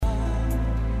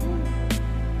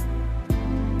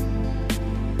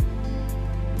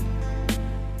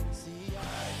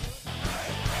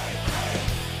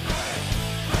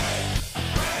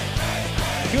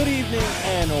evening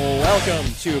and welcome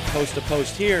to Post to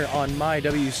Post here on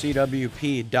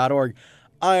mywcwp.org.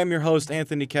 I am your host,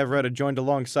 Anthony Cavaretta, joined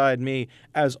alongside me,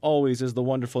 as always, is the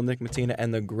wonderful Nick Mattina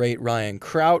and the great Ryan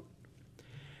Kraut.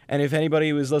 And if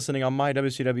anybody who is listening on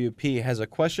mywcwp has a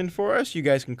question for us, you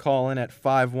guys can call in at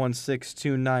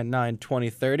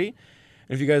 516-299-2030. And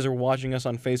if you guys are watching us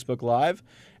on Facebook Live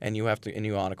and you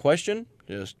want a question,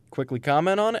 just quickly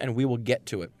comment on it and we will get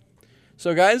to it.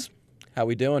 So guys, how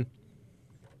we doing?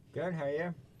 Good, how are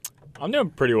you? I'm doing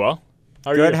pretty well.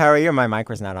 How are Good, you? how are you? My mic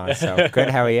was not on, so good,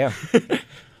 how are you?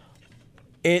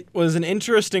 It was an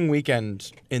interesting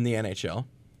weekend in the NHL.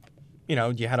 You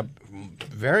know, you had a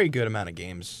very good amount of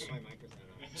games.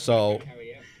 So,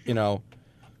 you know,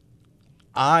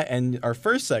 and our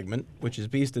first segment, which is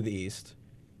Beast of the East,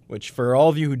 which for all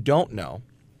of you who don't know,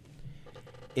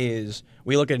 is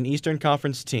we look at an Eastern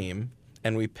Conference team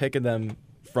and we pick them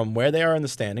from where they are in the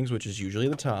standings, which is usually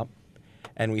the top,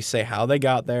 and we say how they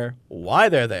got there, why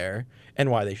they're there, and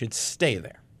why they should stay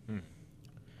there.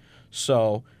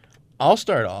 So I'll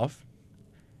start off,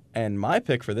 and my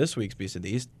pick for this week's Beast of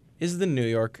the East is the New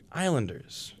York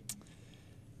Islanders.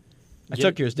 I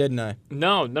took yours, didn't I?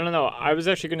 No. I was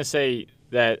actually going to say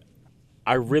that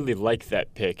I really like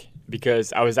that pick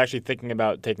because I was actually thinking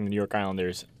about taking the New York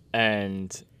Islanders,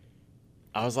 and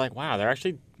I was like, wow, they're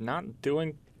actually not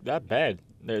doing that bad.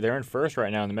 They're in first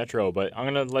right now in the Metro, but I'm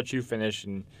going to let you finish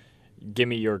and give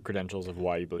me your credentials of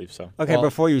why you believe so. Okay,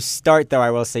 before you start, though, I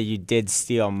will say you did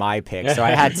steal my pick, so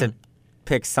I had to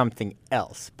pick something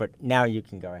else. But now you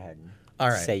can go ahead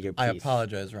and say your piece. I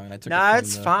apologize, Ryan. No,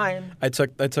 it's fine. I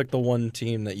took the one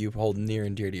team that you hold near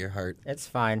and dear to your heart. It's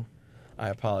fine. I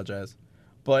apologize.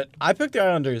 But I picked the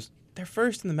Islanders. They're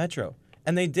first in the Metro.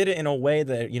 And they did it in a way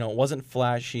that, it wasn't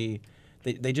flashy.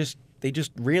 They just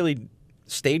really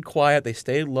stayed quiet, they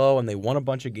stayed low, and they won a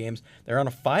bunch of games. They're on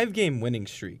a 5-game winning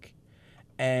streak.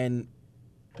 And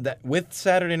that with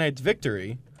Saturday night's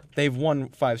victory, they've won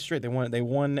 5 straight. They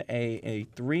won a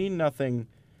 3-0.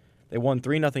 They won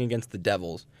 3-0 against the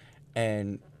Devils.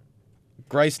 And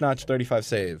Greiss notched 35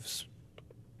 saves.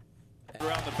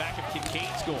 Around the back of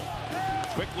Kincaid's goal.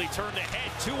 Quickly turned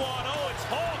ahead, 2-on-0. It's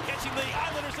Hall catching the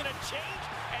Islanders in a change,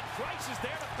 and Greiss is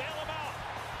there to bail him out.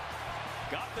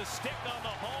 Got the stick on the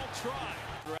Hall try.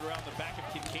 Around the back of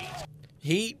Kincaid's.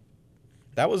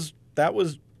 That was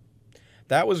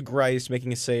Greiss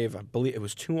making a save. I believe it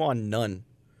was 2-on-0.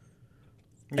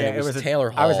 Yeah, it was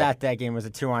Taylor Hall. I was at that game. It was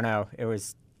a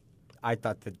 2-on-0. I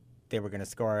thought that they were going to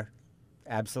score.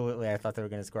 Absolutely, I thought they were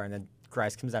going to score, and then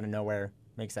Greiss comes out of nowhere,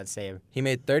 makes that save. He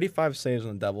made 35 saves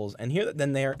on the Devils, and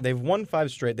they've won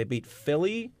 5 straight. They beat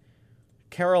Philly,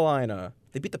 Carolina.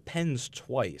 They beat the Pens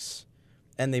twice,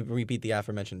 and they beat the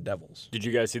aforementioned Devils. Did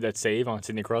you guys see that save on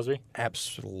Sidney Crosby?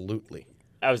 Absolutely.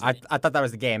 I thought that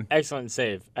was the game. Excellent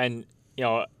save. And,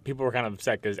 people were kind of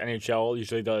upset because NHL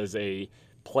usually does a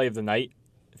play of the night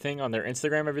thing on their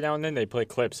Instagram every now and then. They play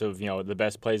clips of, the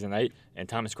best plays of the night, and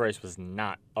Thomas Greiss was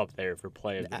not up there for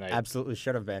play of the night. Absolutely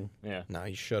should have been. Yeah. No,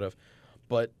 he should have.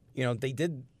 But, they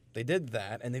did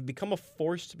that, and they've become a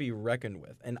force to be reckoned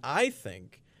with. And I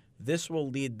think this will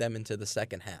lead them into the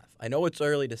second half. I know it's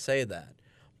early to say that,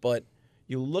 but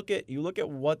you look at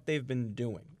what they've been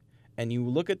doing, and you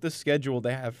look at the schedule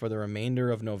they have for the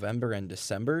remainder of November and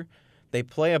December. They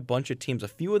play a bunch of teams, a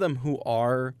few of them who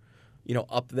are,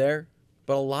 up there,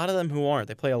 but a lot of them who aren't.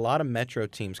 They play a lot of Metro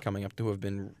teams coming up who have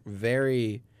been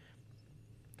very.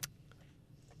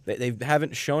 They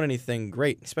haven't shown anything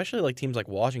great, especially like teams like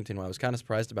Washington. Who I was kind of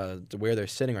surprised about where they're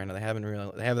sitting right now.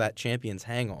 They have that champions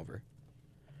hangover.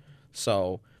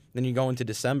 So then you go into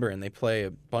December and they play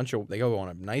they go on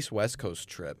a nice West Coast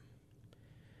trip.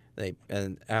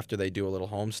 And after they do a little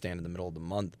homestand in the middle of the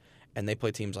month, and they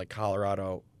play teams like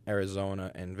Colorado,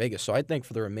 Arizona, and Vegas. So I think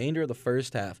for the remainder of the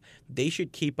first half, they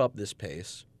should keep up this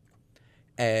pace.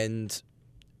 And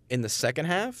in the second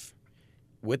half,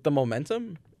 with the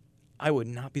momentum, I would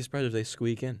not be surprised if they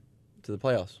squeak in to the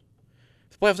playoffs.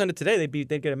 If the playoffs ended today,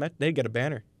 they'd get a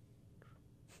banner.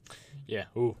 Yeah,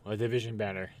 a division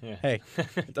banner. Yeah. Hey,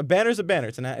 a banner's a banner.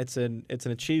 It's an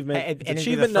achievement. It's and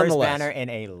achievement the first nonetheless. banner in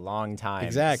a long time.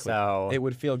 Exactly. So it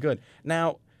would feel good.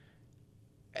 Now,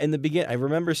 in the beginning, I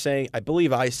remember saying, I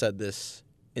believe I said this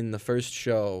in the first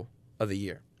show of the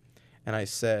year, and I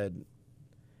said,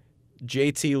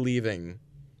 JT leaving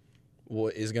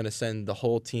is going to send the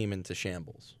whole team into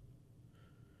shambles.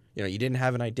 You didn't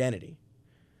have an identity.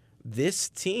 This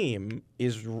team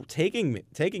is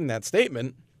taking that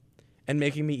statement and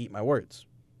making me eat my words.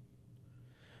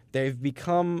 They're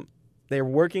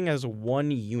working as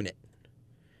one unit,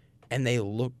 and they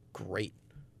look great.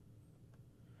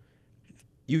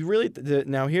 You really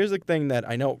now. Here's the thing that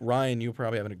I know, Ryan. You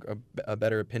probably have a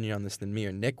better opinion on this than me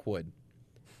or Nick would.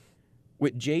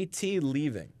 With JT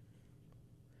leaving,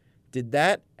 did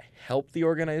that help the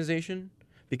organization?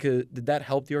 Because did that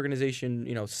help the organization?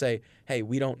 Say, hey,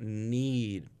 we don't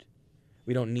need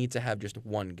to have just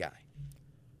one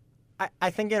guy.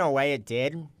 I think in a way it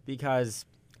did, because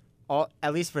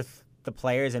at least with the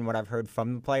players and what I've heard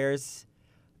from the players,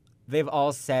 they've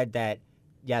all said that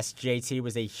yes, JT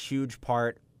was a huge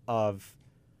part of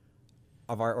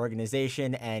our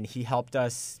organization, and he helped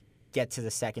us get to the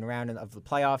second round of the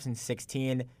playoffs in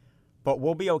 2016, but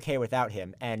we'll be okay without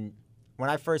him. And when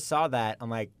I first saw that, I'm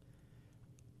like,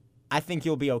 I think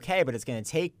you'll be okay, but it's going to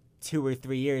take 2 or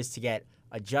 3 years to get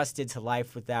adjusted to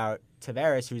life without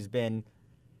Tavares, who's been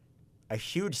a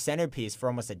huge centerpiece for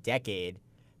almost a decade.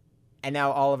 And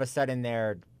now all of a sudden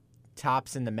they're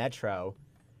tops in the Metro.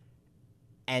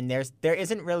 And there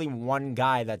isn't really one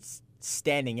guy that's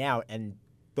standing out. And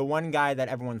the one guy that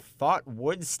everyone thought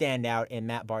would stand out in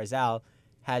Matt Barzal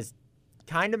has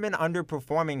kind of been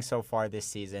underperforming so far this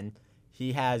season.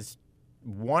 He has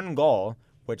 1 goal,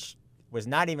 which was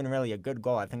not even really a good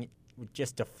goal. I think it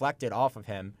just deflected off of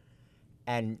him.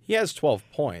 And he has 12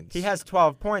 points. He has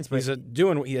 12 points, but I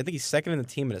think he's second in the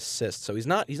team in assists. So he's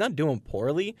not doing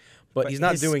poorly, but he's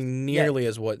not doing nearly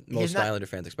as what most Islander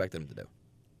fans expect him to do.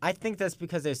 I think that's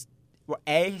because there's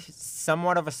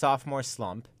somewhat of a sophomore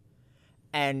slump,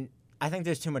 and I think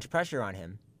there's too much pressure on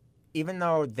him. Even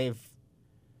though they've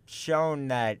shown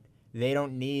that they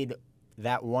don't need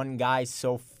that one guy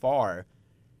so far,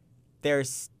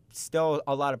 there's still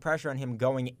a lot of pressure on him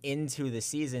going into the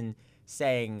season,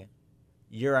 saying,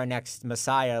 you're our next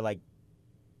Messiah, like,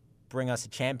 bring us a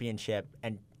championship.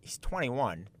 And he's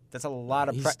 21. That's a lot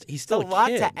of he's still a lot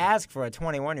kid. to ask for a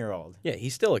 21-year-old. Yeah,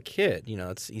 he's still a kid.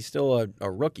 He's still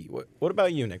a rookie. What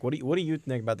about you, Nick? What do you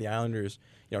think about the Islanders?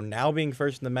 Now being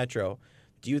first in the Metro,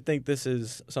 do you think this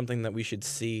is something that we should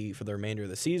see for the remainder of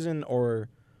the season, or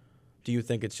do you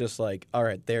think it's just like, all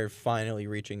right, they're finally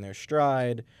reaching their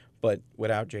stride, but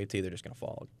without JT, they're just going to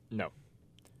fall? No,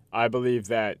 I believe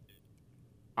that.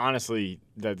 Honestly,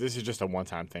 that this is just a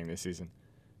one-time thing this season.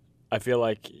 I feel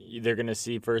like they're going to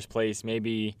see first place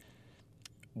maybe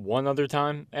one other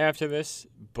time after this,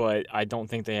 but I don't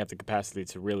think they have the capacity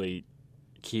to really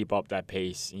keep up that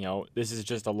pace. This is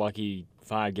just a lucky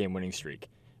 5-game winning streak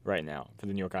right now for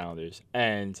the New York Islanders.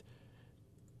 And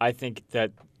I think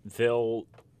that they'll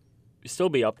still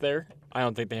be up there. I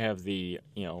don't think they have the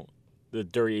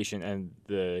duration and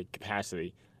the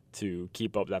capacity to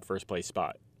keep up that first place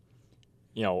spot.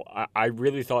 I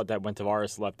really thought that when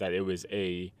Tavares left that it was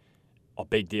a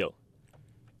big deal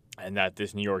and that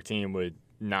this New York team would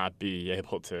not be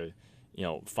able to,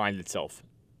 find itself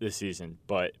this season.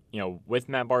 But, with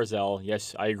Matt Barzal,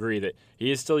 yes, I agree that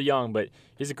he is still young, but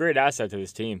he's a great asset to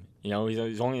this team. He's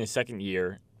only in his second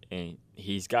year, and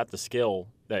he's got the skill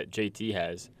that JT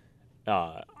has.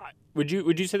 Would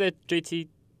you say that JT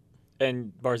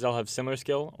and Barzal have similar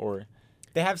skill, or?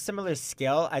 They have similar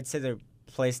skill. I'd say their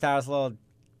play style is a little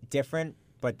different,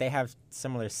 but they have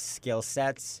similar skill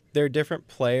sets. They're different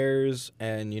players,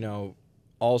 and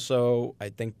also I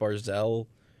think Barzal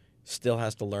still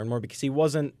has to learn more because he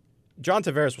wasn't. John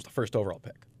Tavares was the first overall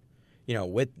pick.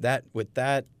 With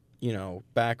that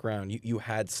background, you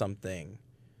had something.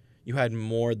 You had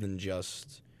more than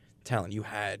just talent. You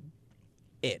had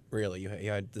it, really. You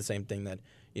had the same thing that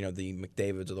the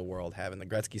McDavids of the world have and the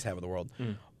Gretzkys have of the world.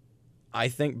 I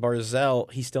think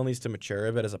Barzal, he still needs to mature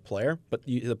a bit as a player, but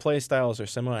the play styles are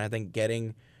similar. And I think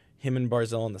getting him and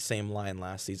Barzal on the same line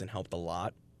last season helped a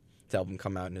lot to help him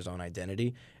come out in his own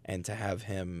identity and to have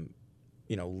him,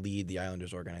 lead the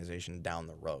Islanders organization down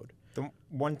the road. The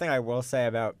one thing I will say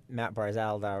about Matt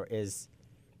Barzal, though, is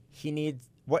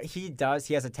what he does.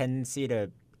 He has a tendency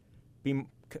to be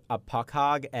a puck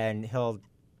hog, and he'll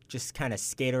just kind of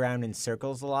skate around in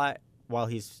circles a lot while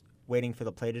he's waiting for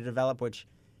the play to develop, which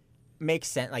makes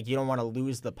sense. Like, you don't want to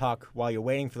lose the puck while you're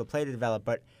waiting for the play to develop,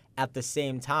 but at the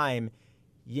same time,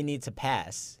 you need to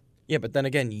pass. Yeah, but then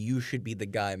again, you should be the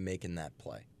guy making that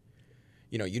play.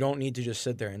 You don't need to just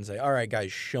sit there and say, all right,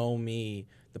 guys, show me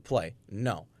the play.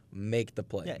 No, make the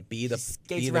play. Yeah, be the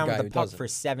skates be the around guy with who the puck does it. for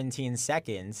 17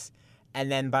 seconds,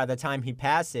 and then by the time he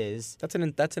passes... That's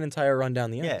an entire run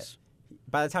down the ice.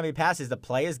 By the time he passes, the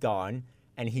play is gone,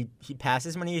 and he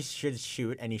passes when he should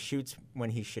shoot, and he shoots when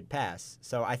he should pass.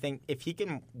 So I think if he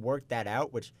can work that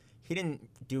out, which he didn't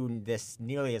do this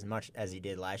nearly as much as he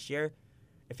did last year,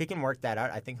 if he can work that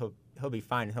out, I think he'll be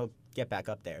fine. He'll get back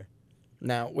up there.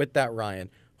 Now, with that,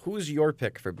 Ryan, who's your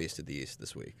pick for Beast of the East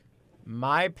this week?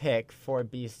 My pick for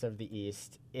Beast of the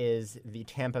East is the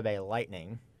Tampa Bay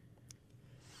Lightning.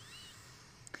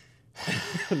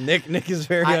 Nick is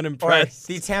very Or unimpressed.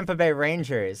 the Tampa Bay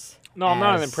Rangers. No, I'm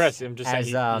not as- unimpressed. I'm just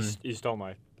saying as, he stole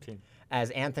my team. As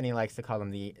Anthony likes to call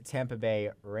them, the Tampa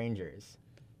Bay Rangers.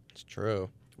 It's true.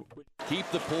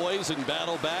 Keep the poise and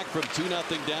battle back from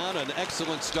 2-0 down. An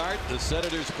excellent start. The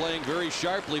Senators playing very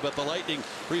sharply, but the Lightning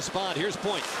respond. Here's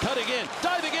Point. Cutting in.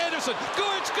 Diving Anderson.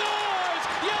 Gord scores!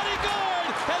 Yanni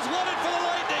Gord has won it for the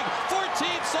Lightning.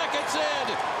 14 seconds in.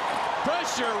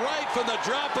 Pressure right from the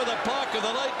drop of the puck, and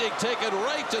the Lightning take it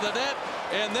right to the net,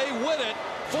 and they win it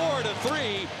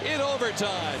 4-3 in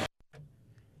overtime.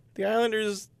 The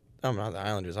Islanders. I'm not the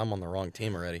Islanders. I'm on the wrong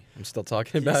team already. I'm still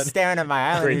talking You're about. staring at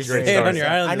my Islanders. great jersey. start. On your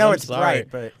Islanders, I know I'm it's sorry.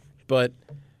 bright, but But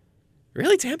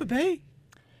really, Tampa Bay?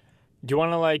 Do you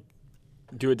want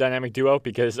to do a dynamic duo?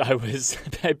 Because I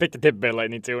picked the Tampa Bay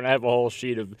Lightning too, and I have a whole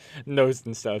sheet of notes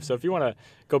and stuff. So if you want to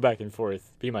go back and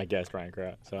forth, be my guest, Ryan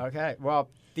Kraut. So okay. Well,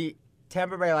 the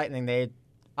Tampa Bay Lightning, they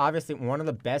obviously one of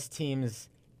the best teams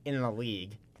in the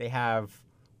league. They have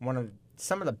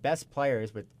some of the best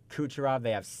players with Kucherov.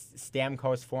 They have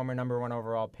Stamkos, former #1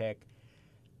 overall pick,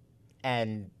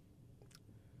 and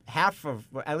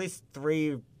at least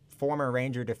 3 former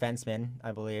Ranger defensemen,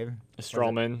 I believe.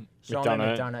 Stroman,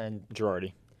 McDonough, and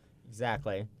Girardi.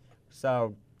 exactly.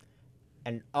 So,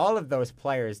 and all of those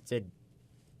players did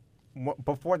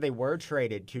before they were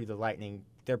traded to the Lightning.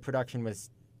 Their production was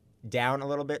down a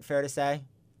little bit, fair to say.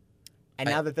 And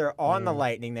now that they're on the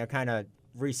Lightning, they're kind of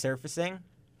resurfacing.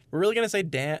 We're really gonna say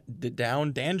Dan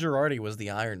Girardi was the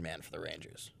Iron Man for the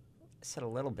Rangers. I said a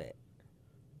little bit.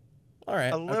 All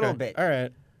right, A little okay. bit. All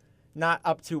right. Not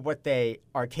up to what they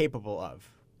are capable of.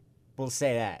 We'll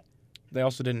say that. They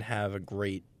also didn't have a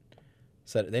great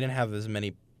set. They didn't have as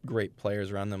many great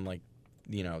players around them, like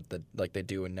they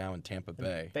do now in Tampa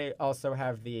Bay. They also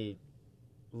have the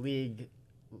league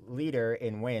leader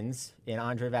in wins in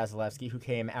Andrei Vasilevsky, who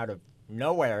came out of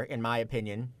nowhere, in my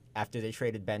opinion, after they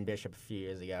traded Ben Bishop a few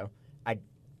years ago. I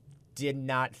did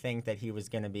not think that he was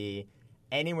going to be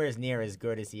anywhere near as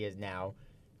good as he is now.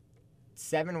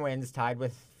 7 wins, tied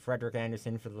with Frederik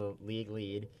Andersen for the league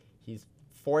lead. He's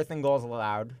 4th in goals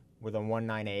allowed with a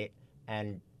 1.98,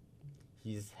 and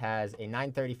he has a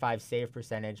 .935 save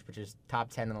percentage, which is top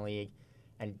 10 in the league,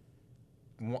 and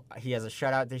he has a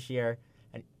shutout this year,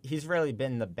 and he's really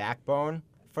been the backbone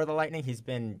for the Lightning. He's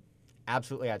been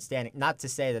absolutely outstanding. Not to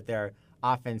say that their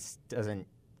offense doesn't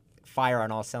fire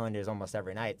on all cylinders almost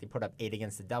every night. They put up 8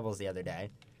 against the Devils the other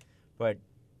day, but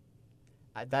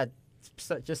that's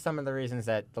just some of the reasons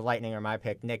that the Lightning are my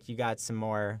pick. Nick, you got some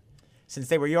more. Since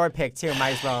they were your pick too,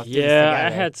 might as well. do this Yeah, I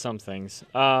together. had some things.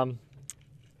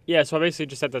 Yeah, so I basically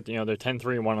just said that they're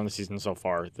 10-3-1 on the season so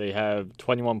far. They have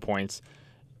 21 points.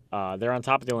 They're on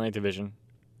top of the Atlantic Division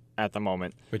at the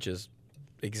moment. Which is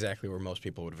exactly where most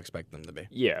people would have expected them to be.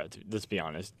 Yeah, let's be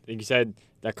honest. Like you said,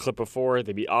 that clip before,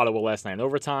 they beat Ottawa last night in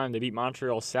overtime. They beat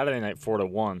Montreal Saturday night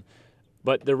 4-1.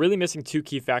 But they're really missing 2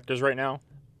 key factors right now.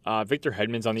 Victor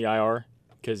Hedman's on the IR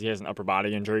because he has an upper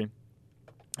body injury.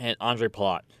 And Andre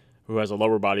Palat, who has a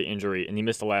lower body injury, and he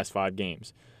missed the last 5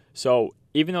 games. So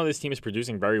even though this team is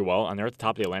producing very well and they're at the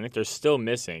top of the Atlantic, they're still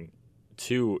missing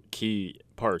 2 key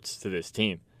parts to this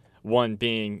team. One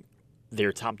being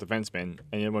their top defenseman,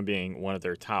 and the other one being one of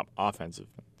their top offensive.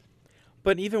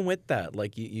 But even with that,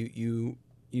 like you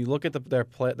look at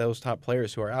those top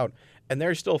players who are out, and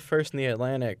they're still first in the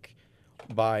Atlantic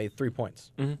by 3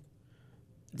 points. Mm-hmm.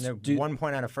 They're 1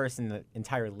 point out of first in the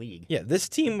entire league. Yeah, this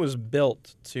team was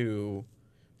built to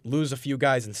lose a few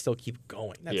guys and still keep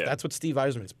going. That's what Steve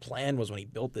Yzerman's plan was when he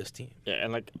built this team. Yeah,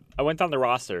 and I went down the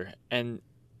roster, and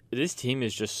this team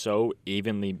is just so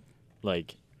evenly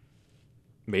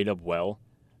made up well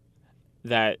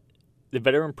that the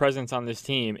veteran presence on this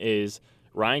team is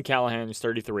Ryan Callahan, who's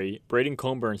 33, Braden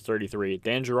Comburn's 33,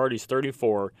 Dan Girardi's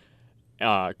 34,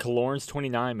 Killorn's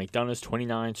 29, McDonough's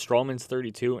 29, Stroman's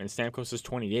 32, and Stamkos is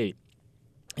 28.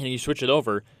 And you switch it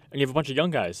over, and you have a bunch of young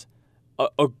guys.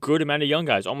 A good amount of young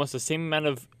guys, almost the same amount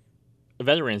of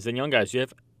veterans than young guys. You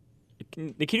have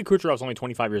Nikita Kucherov's only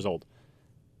 25 years old.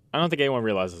 I don't think anyone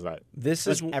realizes that. This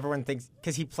is Everyone thinks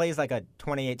because he plays like a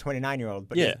 28, 29-year-old,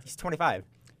 but Yeah. he's 25.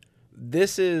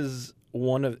 this is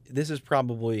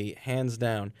probably hands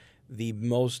down the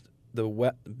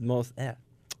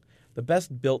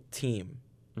best built team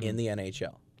in the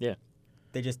NHL. Yeah.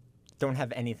 They just don't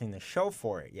have anything to show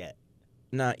for it yet.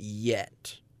 Not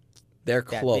yet. They're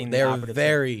That close. being the They're operative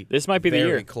very This might be the very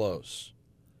year. close.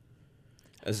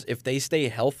 As if they stay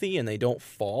healthy and they don't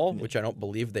fall, which I don't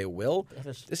believe they will,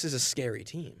 this is a scary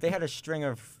team. They had a string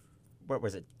of,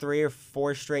 3 or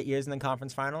 4 straight years in the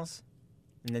conference finals?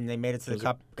 And then they made it to the There's a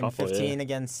Cup in couple, 15 yeah.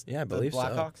 against Yeah, I the believe so.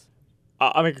 Blackhawks?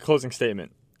 I'll make a closing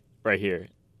statement right here.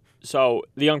 So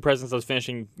the young presence was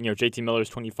finishing, JT Miller's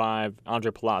 25,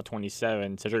 Andre Palat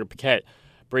 27, Cedric Paquette,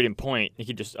 Braden Point, I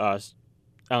don't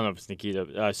know if it's Nikita,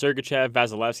 Sergachev,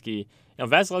 Vasilevsky.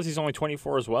 Vasilevsky's only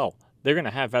 24 as well. They're going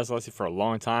to have Vasilevsky for a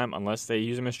long time unless they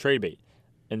use him as trade bait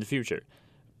in the future.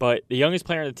 But the youngest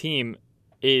player on the team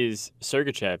is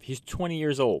Sergachev. He's 20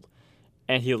 years old,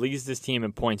 and he leads this team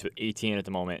in points with 18 at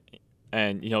the moment.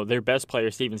 And, their best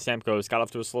player, Steven Stamkos, got off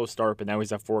to a slow start, but now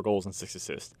he's at 4 goals and 6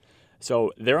 assists.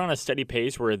 So they're on a steady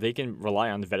pace where they can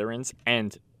rely on the veterans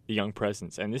and the young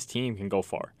presence, and this team can go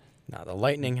far. Now, the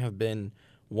Lightning have been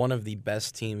one of the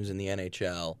best teams in the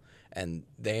NHL, and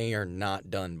they are not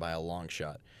done by a long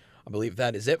shot. I believe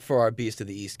that is it for our Beast of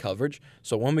the East coverage.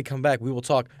 So when we come back, we will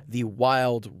talk the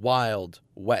Wild, Wild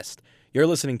West. You're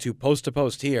listening to Post to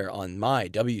Post here on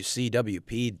mywcwp.org.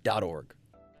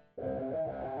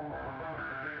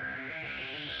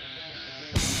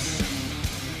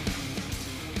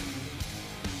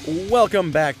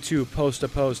 Welcome back to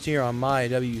Post here on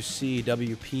mywcwp.org.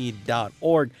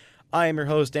 I am your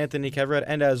host, Anthony Kevret,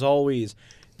 and as always,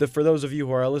 for those of you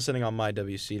who are listening on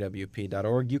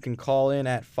mywcwp.org, you can call in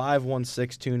at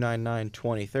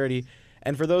 516-299-2030.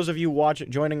 And for those of you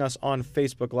joining us on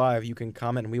Facebook Live, you can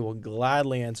comment, and we will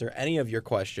gladly answer any of your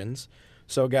questions.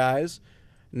 So, guys,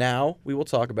 now we will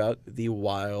talk about the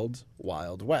Wild,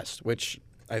 Wild West, which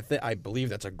I believe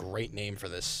that's a great name for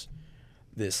this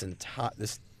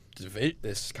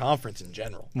conference in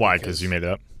general. Why? Because you made it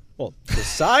up? Well,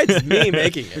 besides me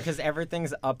making it. Because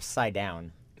everything's upside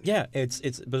down. Yeah, it's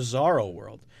bizarro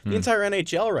world. The entire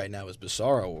NHL right now is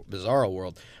bizarro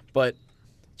world. But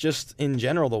just in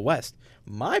general, the West.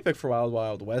 My pick for Wild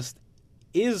Wild West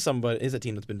is a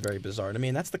team that's been very bizarre to me,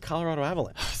 and that's the Colorado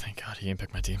Avalanche. Oh, thank God he didn't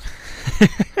pick my team.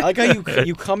 I like how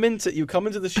you come into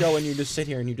the show and you just sit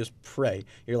here and you just pray.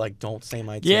 You're like, don't say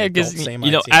my team. Yeah, because team.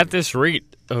 At this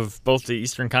rate of both the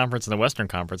Eastern Conference and the Western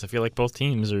Conference, I feel like both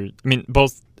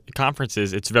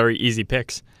conferences, it's very easy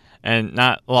picks, and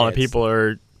not a lot of people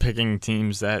are picking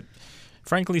teams that,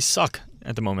 frankly, suck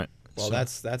at the moment. Well,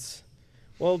 that's.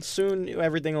 Well, soon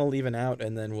everything will even out,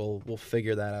 and then we'll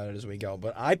figure that out as we go.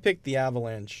 But I picked the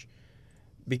Avalanche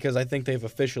because I think they've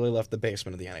officially left the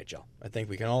basement of the NHL. I think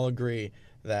we can all agree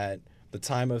that the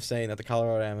time of saying that the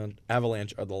Colorado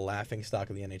Avalanche are the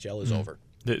laughingstock of the NHL is over.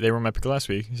 They were my pick last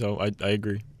week, so I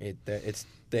agree.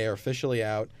 They are officially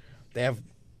out. They have.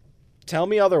 Tell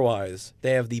me otherwise.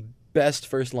 They have the best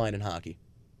first line in hockey.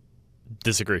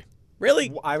 Disagree.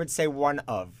 Really? I would say one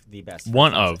of the best.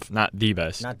 One of, not the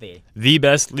best. Not the. The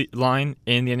best line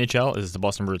in the NHL is the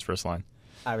Boston Bruins first line.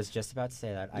 I was just about to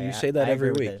say that. You say that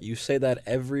every week. You say that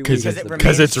every week.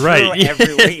 Because it's right.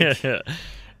 Every week.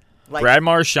 Brad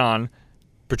Marchand,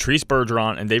 Patrice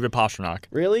Bergeron, and David Pastrnak.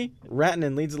 Really?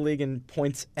 Rantanen leads the league in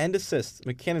points and assists.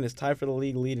 McKinnon is tied for the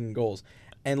league lead in goals.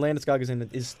 And Landeskog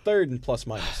is third in plus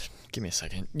minus. Give me a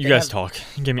second. You guys talk.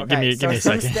 Give me a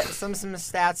second. Some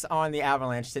stats on the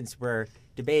Avalanche since we're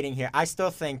debating here. I still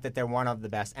think that they're one of the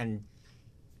best, and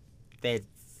they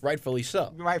rightfully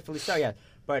so. Rightfully so, yeah.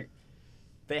 But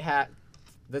they have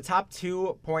the top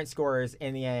 2 point scorers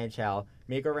in the NHL: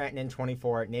 Mikko Rantanen,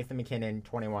 24; Nathan McKinnon,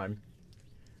 21.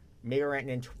 Mikko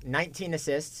Rantanen, 19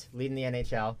 assists, leading the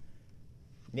NHL.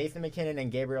 Nathan McKinnon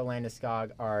and Gabriel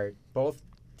Landeskog are both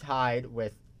tied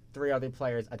with 3 other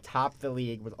players atop the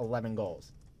league with 11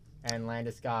 goals. And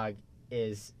Landeskog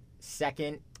is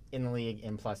second in the league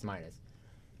in plus minus.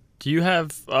 Do you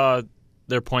have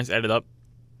their points added up?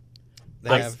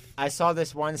 I saw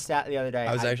this one stat the other day.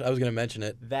 I was going to mention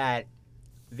it. That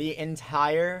the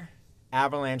entire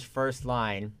Avalanche first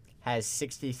line has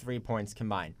 63 points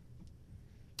combined.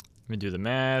 Let me do the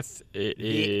math.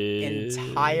 The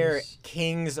entire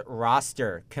Kings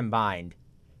roster combined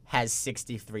has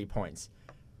 63 points.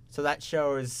 So that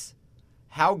shows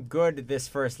how good this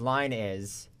first line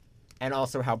is, and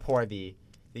also how poor the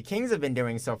Kings have been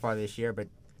doing so far this year, but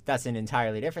that's an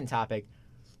entirely different topic.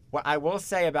 What I will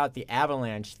say about the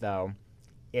Avalanche, though,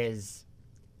 is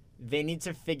they need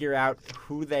to figure out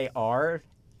who they are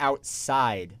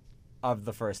outside of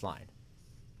the first line.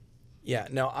 Yeah,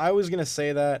 no, I was going to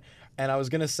say that, and I was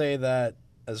going to say that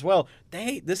as well.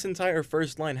 This entire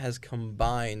first line has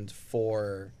combined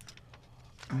for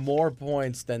more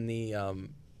points than the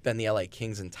LA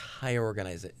Kings' entire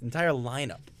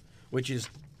lineup, which is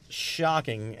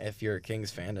shocking if you're a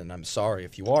Kings fan, and I'm sorry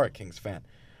if you are a Kings fan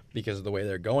because of the way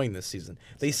they're going this season.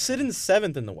 They sit in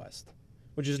 7th in the West,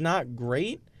 which is not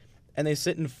great, and they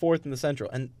sit in 4th in the Central,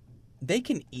 and they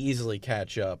can easily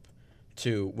catch up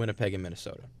to Winnipeg and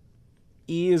Minnesota.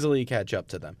 Easily catch up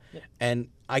to them. Yeah. And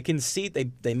I can see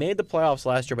they made the playoffs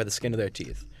last year by the skin of their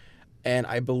teeth. And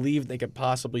I believe they could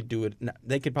possibly do it.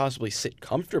 They could possibly sit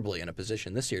comfortably in a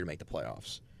position this year to make the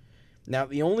playoffs. Now,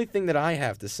 the only thing that I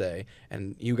have to say,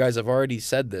 and you guys have already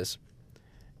said this,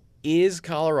 is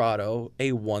Colorado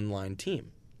a one-line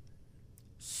team?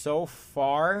 So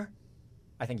far,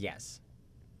 I think yes.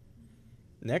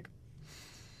 Nick?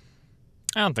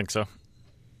 I don't think so.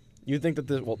 You think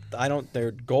that I don't.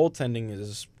 Their goaltending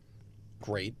is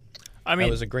great. I mean,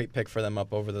 that was a great pick for them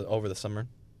up over the summer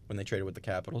when they traded with the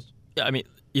Capitals. yeah, I mean,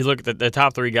 you look at the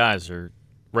top three guys are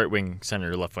right wing,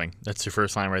 center, left wing. That's your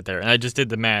first line right there. And I just did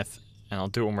the math, and I'll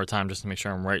do it one more time just to make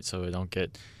sure I'm right, so I don't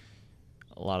get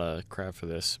a lot of crap for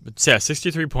this. But yeah,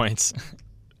 63 points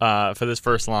for this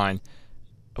first line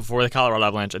for the Colorado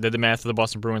Avalanche. I did the math for the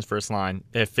Boston Bruins first line.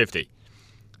 They have 50.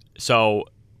 So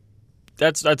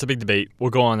that's a big debate.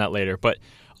 We'll go on that later. But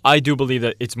I do believe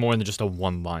that it's more than just a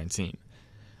one-line team.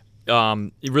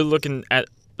 You're really looking at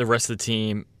the rest of the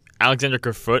team. Alexander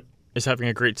Kerfoot is having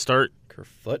a great start.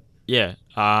 Kerfoot? Yeah.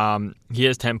 He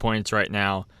has 10 points right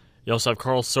now. You also have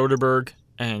Carl Soderberg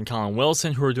and Colin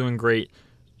Wilson, who are doing great.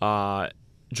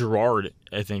 Gerard,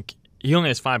 I think, he only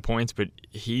has 5 points, but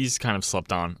he's kind of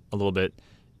slept on a little bit.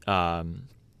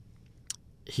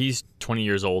 He's 20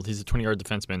 years old. He's a 20-yard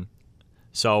defenseman.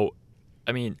 So,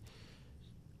 I mean,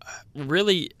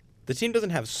 really, the team doesn't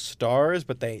have stars,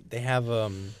 but they have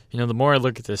the more I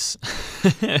look at this,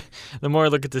 the more I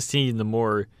look at this team, the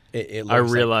more it I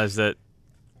realize that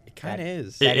it kind of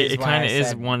is. It kind of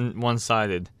is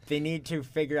one-sided. They need to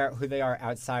figure out who they are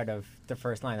outside of the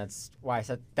first line. That's why I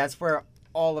said that's where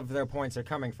all of their points are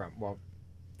coming from. Well,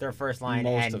 their first line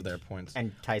most of their points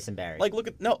and Tyson Barrie.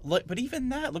 But even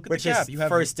that, look at which the cap. is You have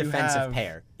first defensive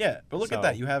pair. Yeah, but look at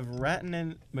that. You have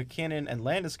Rantanen, McKinnon, and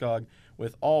Landeskog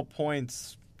with all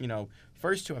points.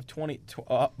 First two have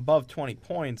above 20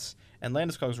 points, and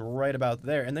Landeskog's right about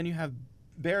there. And then you have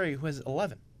Barrie, who has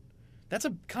 11. That's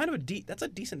a kind of that's a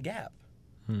decent gap.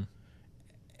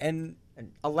 And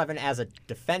 11 as a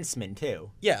defenseman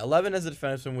too. Yeah, 11 as a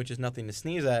defenseman, which is nothing to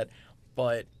sneeze at.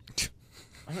 But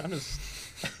I'm just.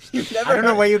 I don't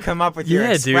know where you come up with your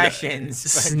expressions.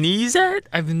 Dude, sneeze at?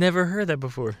 I've never heard that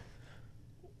before.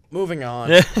 Moving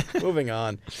on. Moving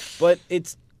on. But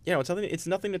it's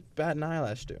nothing to bat an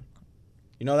eyelash to.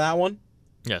 You know that one?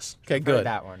 Yes. Okay, I've good. heard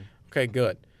that one. Okay,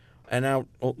 good. And now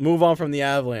we'll move on from the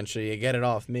Avalanche so you get it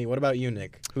off me. What about you,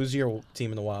 Nick? Who's your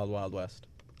team in the Wild Wild West?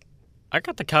 I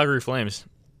got the Calgary Flames.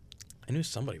 I knew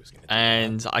somebody was going to do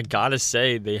And that. I got to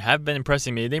say, they have been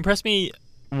impressing me. They impressed me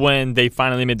when they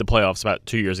finally made the playoffs about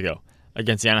 2 years ago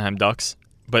against the Anaheim Ducks,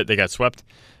 but they got swept.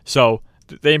 So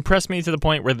they impressed me to the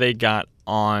point where they got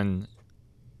on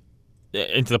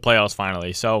into the playoffs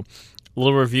finally. So a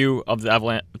little review of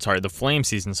the Flame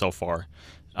season so far.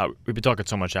 We've been talking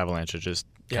so much Avalanche, it just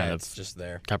it's just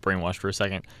there. Got brainwashed for a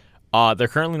second. They're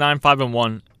currently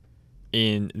 9-5-1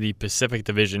 in the Pacific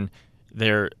Division.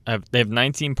 They have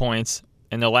 19 points.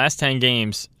 In their last 10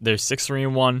 games, they're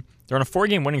 6-3-1. They're on a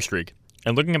 4-game winning streak.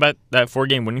 And looking at that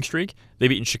 4-game winning streak, they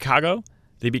beat Chicago,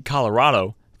 they beat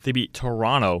Colorado, they beat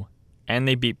Toronto, and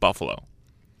they beat Buffalo.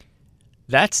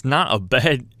 That's not a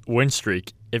bad win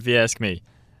streak, if you ask me.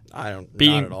 Not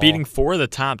at all. Beating 4 of the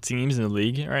top teams in the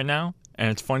league right now. And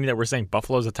it's funny that we're saying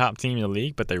Buffalo's a top team in the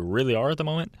league, but they really are at the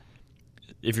moment.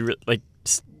 If you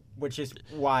which is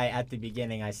why at the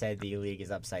beginning I said the league is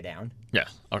upside down. Yeah.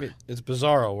 Okay. It's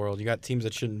bizarro world. You got teams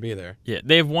that shouldn't be there. Yeah,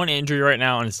 they have one injury right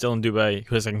now, and it's Dylan Dubé,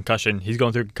 who has a concussion. He's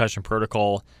going through concussion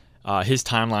protocol. His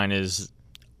timeline is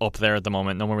up there at the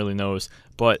moment. No one really knows.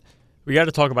 But we got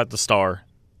to talk about the star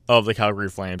of the Calgary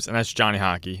Flames, and that's Johnny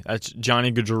Hockey. That's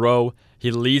Johnny Gaudreau. He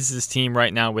leads this team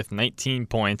right now with 19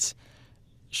 points.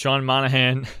 Sean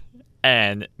Monahan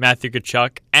and Matthew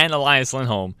Tkachuk and Elias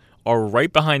Lindholm are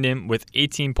right behind him with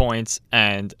 18 points,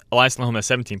 and Elias Lindholm has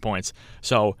 17 points.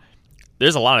 So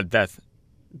there's a lot of depth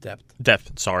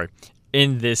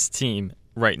in this team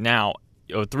right now.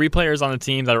 3 players on the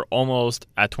team that are almost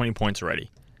at 20 points already.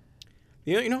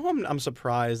 You know who I'm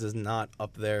surprised is not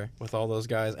up there with all those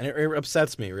guys, and it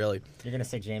upsets me, really. You're gonna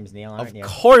say James Neal, aren't you? Of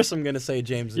course I'm gonna say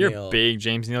James Neal. You're a big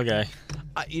James Neal guy.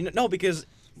 No, because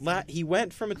he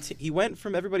went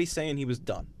from everybody saying he was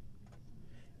done.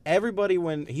 Everybody,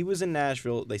 when he was in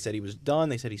Nashville, they said he was done.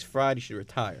 They said he's fried. He should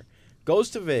retire.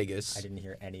 Goes to Vegas. I didn't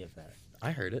hear any of that.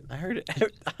 I heard it. I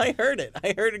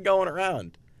heard it going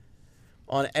around.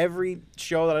 On every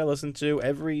show that I listened to,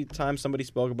 every time somebody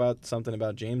spoke about something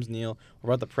about James Neal or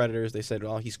about the Predators, they said,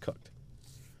 well, he's cooked.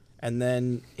 And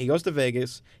then he goes to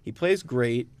Vegas. He plays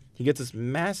great. He gets this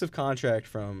massive contract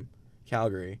from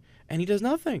Calgary, and he does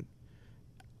nothing.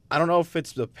 I don't know if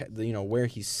it's the where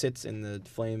he sits in the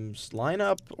Flames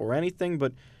lineup or anything,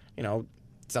 but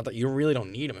it's not that you really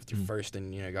don't need him if you're first,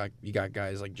 and you got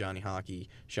guys like Johnny Hockey,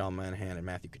 Sean Monahan, and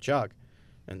Matthew Tkachuk,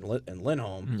 and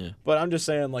Lindholm. Yeah. But I'm just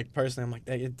saying, like, personally, I'm like,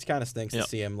 it kind of stinks Yep. to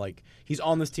see him, like, he's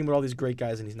on this team with all these great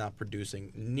guys, and he's not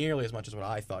producing nearly as much as what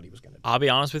I thought he was going to do. I'll be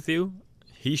honest with you,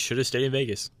 he should have stayed in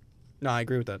Vegas. No, I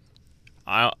agree with that.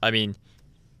 I mean,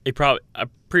 I'm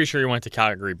pretty sure he went to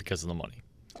Calgary because of the money.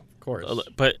 Of course.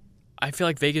 But I feel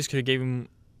like Vegas could have gave him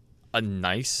a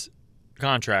nice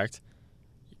contract.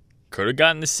 Could have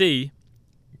gotten the C.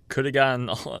 Could have gotten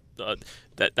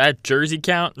that jersey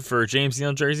count for James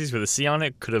Neal jerseys with a C on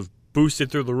it. Could have boosted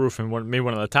through the roof and made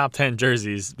one of the top 10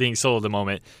 jerseys being sold at the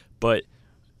moment. But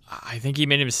I think he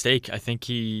made a mistake. I think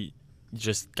he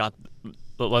just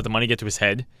let the money get to his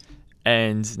head,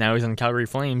 and now he's on the Calgary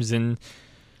Flames. And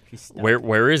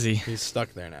where is he? He's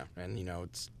stuck there now, and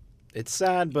it's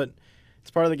sad, but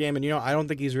it's part of the game. And I don't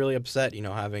think he's really upset.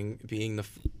 Being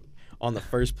on the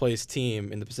first place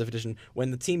team in the Pacific Division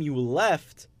when the team you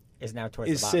left is now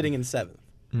towards the bottom. sitting in 7th.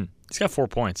 He's got 4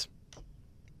 points.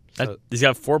 So, He's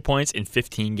got 4 points in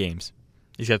 15 games.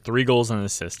 He's got 3 goals and an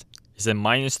assist. He's at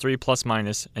 -3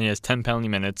 +-, and he has 10 penalty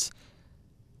minutes.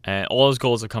 And all his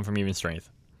goals have come from even strength.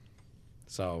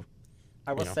 so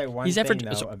I will say one He's thing, average-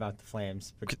 though, so- about the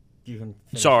Flames. But you can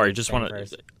finish Sorry, your just thing want to.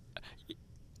 first.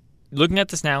 Looking at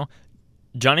this now,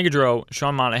 Johnny Gaudreau,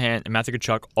 Sean Monahan, and Matthew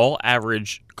Tkachuk all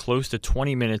average close to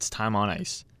 20 minutes time on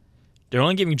ice. They're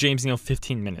only giving James Neal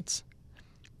 15 minutes.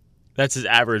 That's his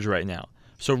average right now.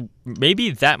 So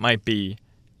maybe that might be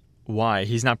why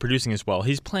he's not producing as well.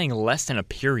 He's playing less than a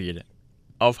period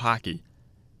of hockey.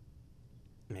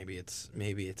 maybe it's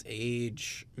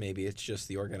age, maybe it's just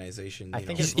the organization. I you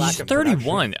think know. it's lack He's of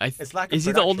 31. It's lack of Is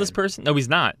he the oldest production. person? No, he's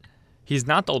not. He's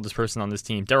not the oldest person on this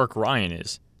team. Derek Ryan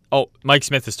is. Oh, Mike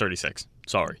Smith is 36.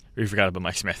 Sorry, we forgot about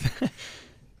Mike Smith.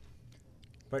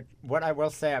 But what I will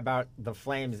say about the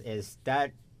Flames is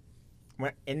that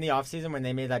in the offseason when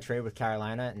they made that trade with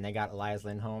Carolina and they got Elias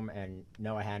Lindholm and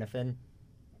Noah Hannafin,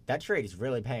 that trade is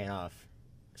really paying off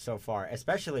so far,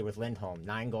 especially with Lindholm.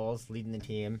 9 goals, leading the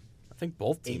team. I think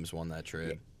both teams won that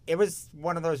trade It was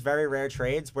one of those very rare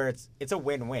trades where it's a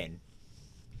win-win.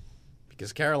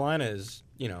 because Carolina is,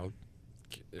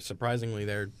 surprisingly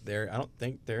they're I don't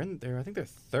think they're in there. I think they're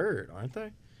 3rd, aren't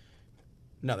they?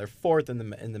 No, they're 4th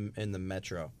in the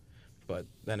Metro, but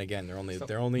then again they're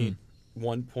only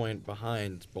 1 point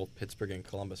behind both Pittsburgh and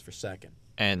Columbus for 2nd.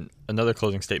 And another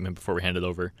closing statement before we hand it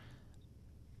over.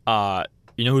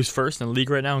 You know who's first in the league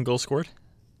right now in goals scored?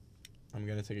 I'm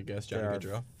gonna take a guess, Johnny There are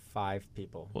Gaudreau. 5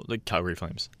 people. Well, the Calgary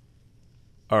Flames.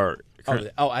 Or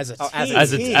As a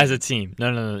team. as a team.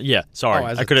 No. Yeah, sorry. Oh,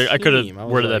 as I a could have team. I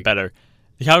was worded that like- better.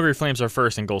 The Calgary Flames are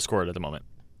first in goals scored at the moment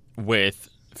with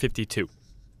 52.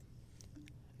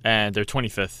 And they're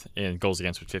 25th in goals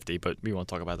against with 50, but we won't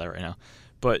talk about that right now.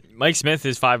 But Mike Smith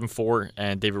is 5-4,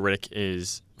 and David Riddick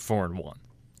is 4-1.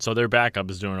 So their backup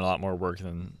is doing a lot more work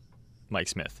than Mike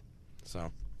Smith.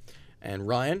 So, and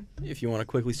Ryan, if you want to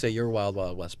quickly say your Wild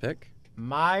Wild West pick.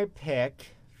 My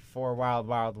pick for Wild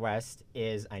Wild West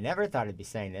is, I never thought I'd be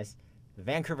saying this, the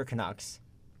Vancouver Canucks.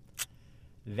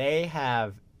 They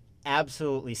have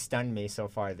absolutely stunned me so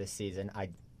far this season. I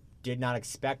did not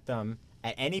expect them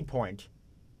at any point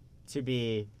to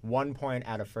be 1 point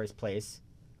out of first place.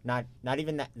 Not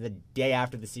even the day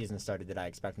after the season started did I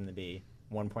expect them to be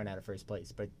 1 point out of first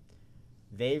place. But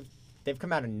they've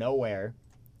come out of nowhere,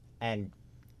 and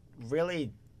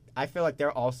really, I feel like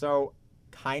they're also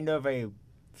kind of a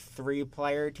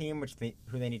 3-player team,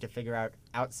 who they need to figure out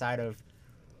outside of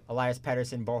Elias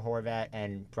Pettersson, Bo Horvat,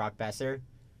 and Brock Besser.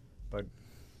 But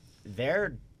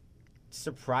they're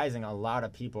surprising a lot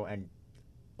of people. And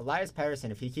Elias Pettersson,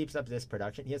 if he keeps up this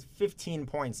production, he has 15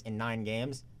 points in 9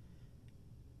 games.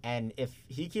 And if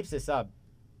he keeps this up,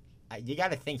 you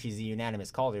got to think he's a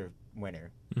unanimous Calder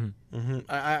winner. Mm-hmm.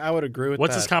 I would agree with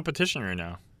What's that. his competition right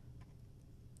now?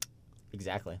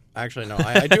 Exactly. Actually, no.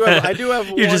 I do have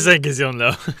You're one. just saying because you'll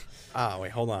know.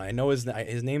 Wait, hold on. I know his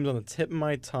name's on the tip of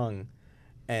my tongue,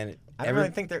 and I don't really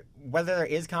think whether there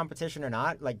is competition or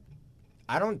not. Like,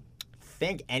 I don't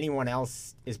think anyone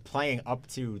else is playing up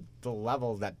to the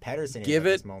level that Pettersson is at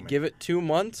this moment. Give it 2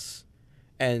 months,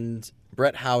 and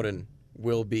Brett Howden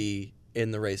will be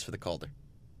in the race for the Calder.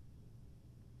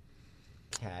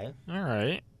 Okay. All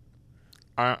right.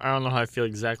 I don't know how I feel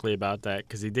exactly about that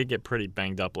because he did get pretty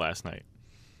banged up last night.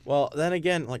 Well, then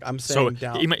again, like I'm So saying,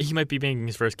 down. he might be making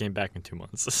his first game back in 2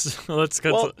 months. So let's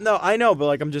go. Well, no, I know, but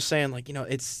like I'm just saying, like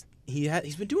it's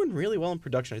he's been doing really well in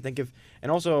production. I think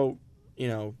and also,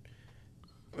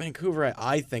 Vancouver,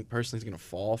 I think personally is going to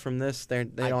fall from this. They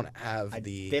don't have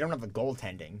They don't have the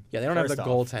goaltending. Yeah, they don't have the first off.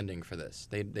 goaltending for this.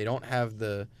 They don't have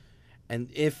the, And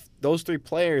if those 3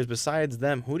 players, besides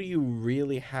them, who do you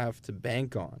really have to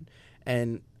bank on?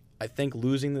 And I think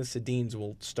losing the Sedins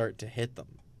will start to hit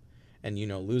them. And,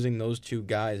 losing those 2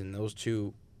 guys and those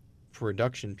 2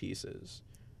 production pieces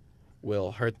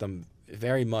will hurt them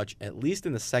very much, at least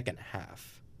in the second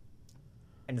half.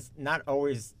 And it's not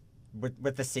always,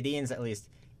 with the Sedins at least,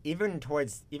 even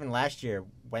last year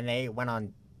when they went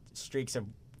on streaks of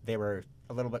they were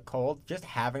a little bit cold, just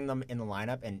having them in the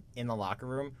lineup and in the locker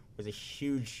room was a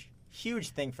huge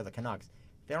thing for the Canucks.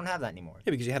 They don't have that anymore.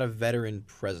 Yeah, because you had a veteran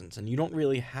presence, and you don't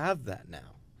really have that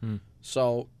now.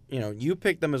 So, you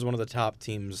picked them as one of the top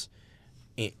teams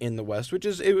in the West, which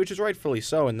is rightfully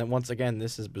so. And then once again,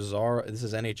 this is bizarre. This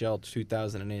is NHL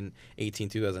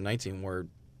 2018-2019, where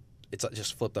it's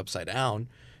just flipped upside down.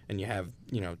 And you have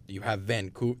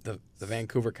Vancouver. The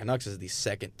Vancouver Canucks is the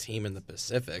second team in the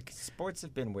Pacific. Sports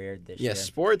have been weird this year. Yeah,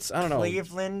 sports. I don't know.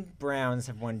 Cleveland Browns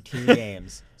have won 2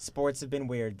 games. Sports have been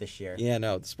weird this year. Yeah,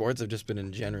 no, the sports have just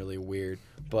been generally weird.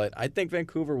 But I think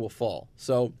Vancouver will fall.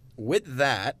 So with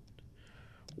that,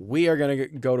 we are going to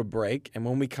go to break. And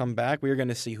when we come back, we are going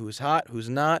to see who's hot, who's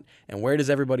not, and where does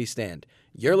everybody stand.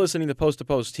 You're listening to Post to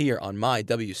Post here on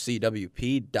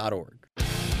mywcwp.org.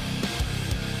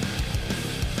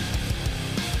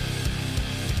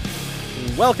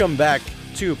 Welcome back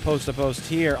to Post to Post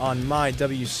here on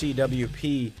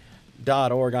mywcwp.org.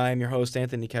 I am your host,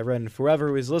 Anthony Kevret, and for whoever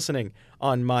who is listening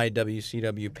on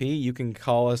mywcwp, you can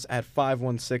call us at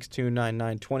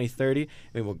 516-299-2030.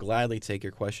 We will gladly take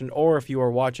your question. Or if you are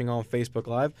watching on Facebook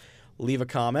Live, leave a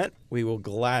comment. We will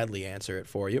gladly answer it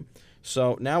for you.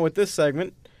 So now with this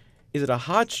segment, is it a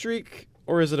hot streak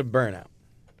or is it a burnout?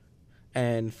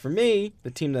 And for me,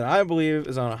 the team that I believe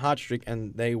is on a hot streak,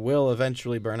 and they will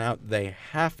eventually burn out, they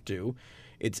have to,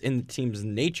 it's in the team's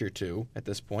nature to at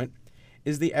this point,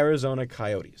 is the Arizona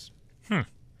Coyotes.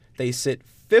 They sit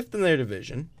 5th in their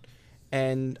division,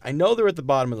 and I know they're at the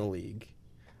bottom of the league,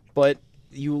 but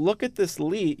you look at this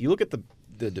league, you look at the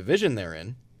division they're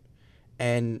in,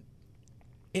 and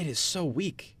it is so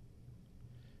weak.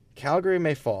 Calgary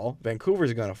may fall.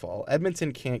 Vancouver's going to fall.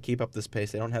 Edmonton can't keep up this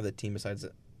pace. They don't have the team besides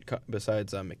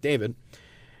McDavid.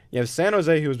 You have San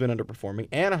Jose, who's been underperforming,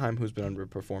 Anaheim, who's been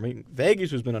underperforming, Vegas,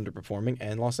 who's been underperforming,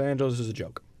 and Los Angeles is a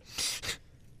joke.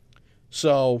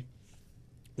 So,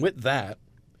 with that,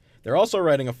 they're also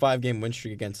riding a 5-game win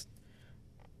streak against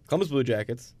Columbus Blue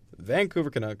Jackets, Vancouver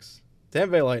Canucks,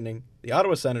 Tampa Bay Lightning, the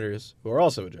Ottawa Senators, who are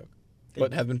also a joke,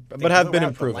 but have been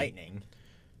improving. Lightning.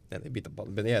 Yeah, they beat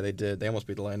they did. They almost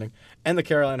beat the Lightning, and the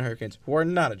Carolina Hurricanes, who are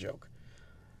not a joke.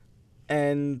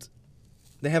 And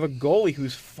they have a goalie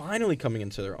who's finally coming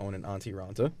into their own in Antti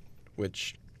Raanta,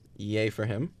 which, yay for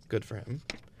him, good for him.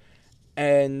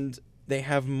 And they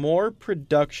have more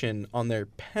production on their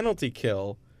penalty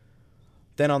kill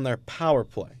than on their power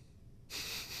play,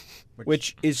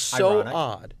 which is so ironic.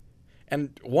 odd.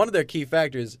 And one of their key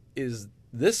factors is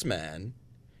this man,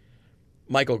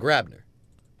 Michael Grabner.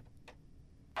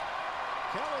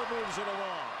 Keller moves it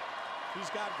along.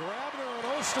 He's got Grabner and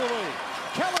Osterley.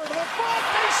 Keller to the front.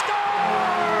 They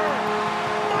score!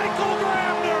 Michael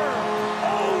Grabner!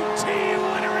 OT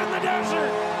winner in the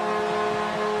desert!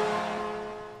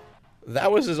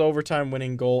 That was his overtime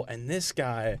winning goal. And this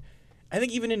guy, I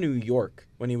think even in New York,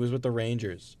 when he was with the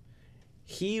Rangers,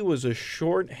 he was a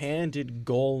short-handed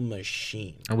goal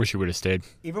machine. I wish he would have stayed.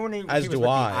 Even when he As was do with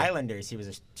I. the Islanders, he was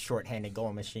a short-handed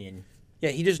goal machine. Yeah,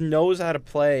 he just knows how to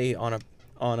play on a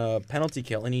penalty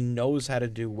kill, and he knows how to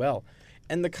do well.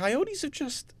 And the Coyotes have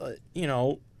just,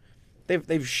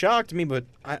 they've shocked me, but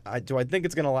do I think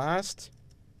it's going to last?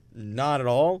 Not at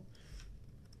all.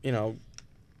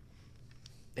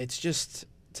 It's just,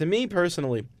 to me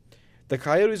personally, the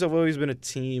Coyotes have always been a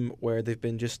team where they've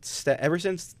been just, ever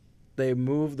since they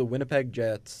moved the Winnipeg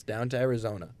Jets down to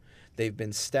Arizona, they've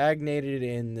been stagnated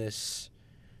in this,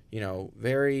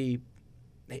 very,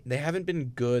 they haven't been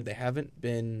good. They haven't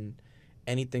been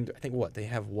anything. I think they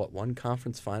have one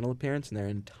conference final appearance in their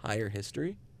entire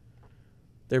history.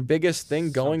 Their biggest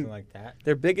thing going, Something like that.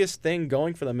 Their biggest thing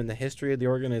going for them in the history of the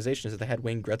organization is that they had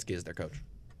Wayne Gretzky as their coach.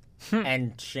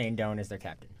 And Shane Doan is their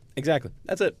captain. Exactly.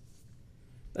 That's it.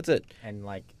 And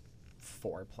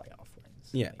 4 playoff wins.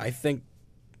 Yeah, I think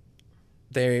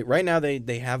right now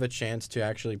they have a chance to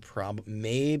actually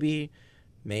maybe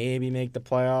make the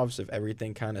playoffs if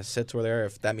everything kind of sits where they are.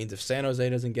 If that means if San Jose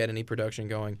doesn't get any production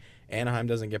going, Anaheim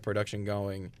doesn't get production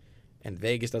going, and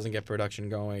Vegas doesn't get production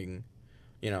going,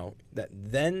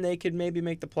 then they could maybe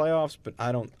make the playoffs. But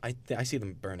I don't. I see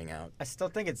them burning out. I still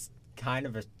think it's kind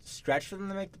of a stretch for them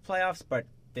to make the playoffs, but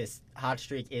this hot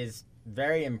streak is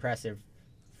very impressive.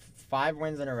 5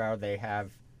 wins in a row. They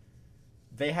have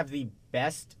the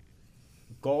best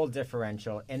goal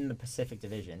differential in the Pacific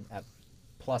Division at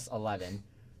plus 11.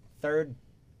 Third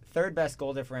best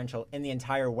goal differential in the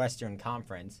entire Western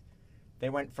Conference. They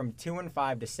went from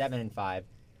 2-5 to 7-5.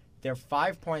 They're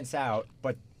 5 points out,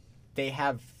 but they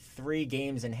have 3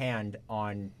 games in hand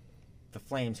on the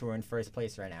Flames, who are in first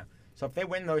place right now. So if they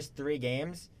win those 3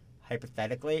 games,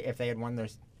 hypothetically, if they win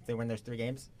those 3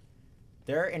 games,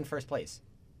 they're in first place.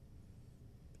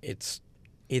 It's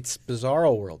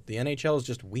bizarro world. The NHL is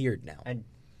just weird now. And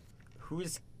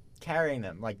who's carrying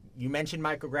them? Like, you mentioned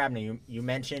Michael Grabner. You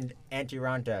mentioned Antti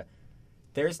Raanta.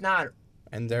 There's not...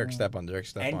 And Derek Stepan. Derek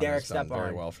Stepan has done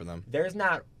very well for them. There's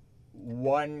not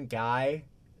one guy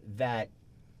that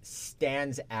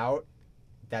stands out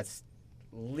that's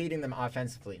leading them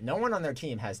offensively. No one on their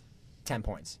team has 10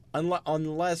 points.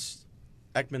 Unless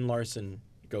Ekman Larson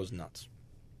goes nuts,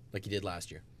 like he did last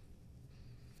year.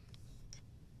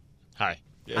 Hi.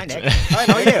 Hi, Nick. Hi,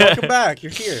 how are you? Welcome back.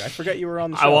 You're here. I forgot you were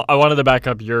on the show. I wanted to back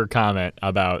up your comment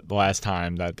about the last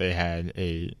time that they had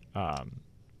a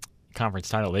conference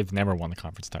title. They've never won the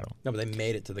conference title. No, but they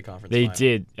made it to the conference They final.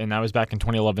 did, and that was back in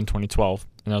 2011, 2012,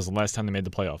 and that was the last time they made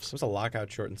the playoffs. It was a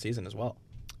lockout-shortened season as well.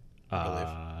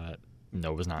 No,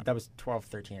 it was not. That was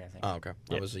 12-13, I think. Oh, okay.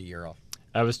 That was a year off.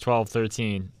 That was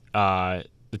 12-13.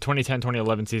 The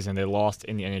 2010-2011 season, they lost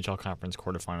in the NHL Conference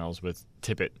quarterfinals with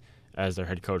Tippett as their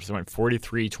head coach. They went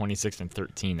 43, 26, and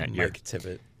 13 that year. Mike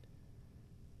Tippett.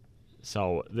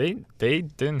 So they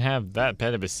didn't have that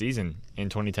bad of a season in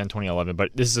 2010-2011,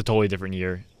 but this is a totally different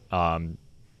year.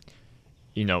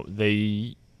 You know,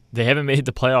 they haven't made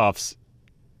the playoffs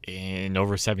in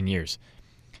over 7 years.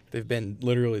 They've been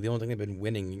literally the only thing they've been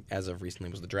winning as of recently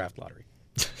was the draft lottery,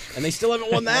 and they still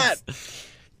haven't won that.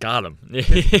 Got him.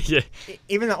 Yeah.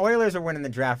 Even the Oilers are winning the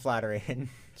draft lottery.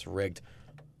 It's rigged.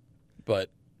 But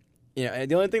you know,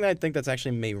 the only thing that I think that's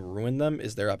actually may ruin them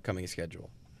is their upcoming schedule,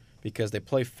 because they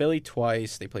play Philly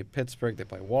twice, they play Pittsburgh, they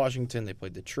play Washington, they play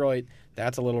Detroit.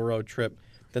 That's a little road trip.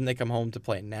 Then they come home to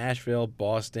play Nashville,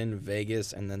 Boston,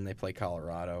 Vegas, and then they play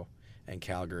Colorado and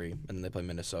Calgary, and then they play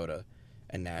Minnesota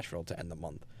and Nashville to end the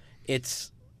month.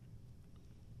 It's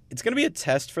going to be a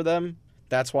test for them.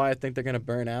 That's why I think they're going to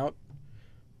burn out,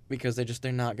 because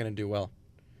they're not going to do well.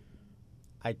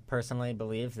 I personally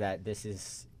believe that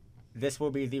this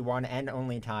will be the one and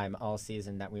only time all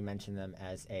season that we mention them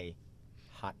as a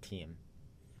hot team.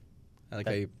 I like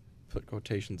how you put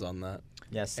quotations on that.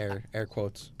 Yes. Air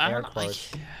quotes. Air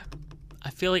quotes. I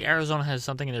feel like Arizona has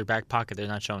something in their back pocket they're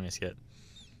not showing us yet.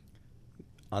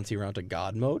 Antti Raanta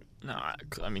God mode? No,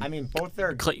 I mean both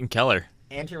their Clayton Keller.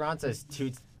 Antti Raanta's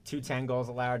 210 goals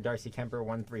allowed. Darcy Kemper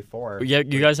 134. Yeah,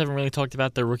 you guys haven't really talked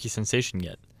about their rookie sensation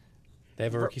yet. They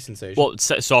have a rookie sensation. Well,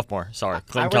 sophomore. Sorry,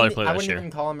 Clayton Keller played I last wouldn't year. even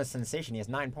call him a sensation. He has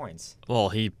 9 points. Well,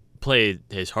 he played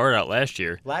his heart out last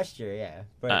year. Last year, yeah.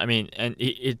 But I mean, and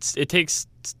it takes,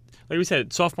 like we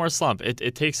said, sophomore slump.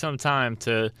 It takes some time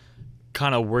to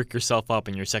kind of work yourself up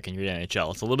in your second year in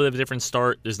NHL. It's a little bit of a different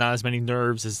start. There's not as many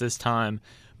nerves as this time,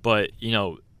 but you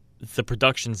know, the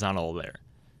production's not all there.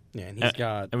 Yeah, and he's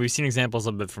got. And we've seen examples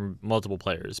of it from multiple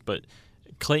players, but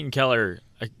Clayton Keller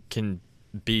can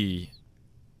be,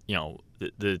 you know,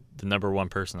 the number one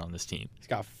person on this team. He's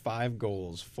got 5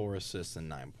 goals, 4 assists, and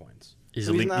 9 points. He's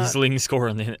So the leading scorer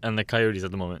on the Coyotes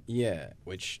at the moment. Yeah,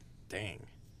 which, dang,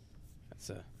 that's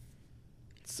a.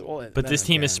 But this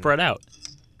team is spread out.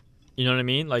 You know what I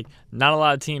mean? Like, not a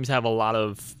lot of teams have a lot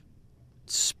of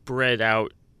spread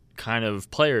out kind of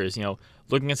players. You know,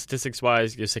 looking at statistics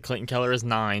wise, you say Clayton Keller is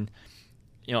 9.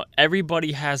 You know,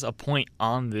 everybody has a point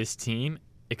on this team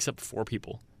except 4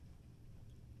 people.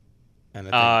 And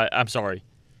I'm sorry.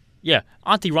 Yeah,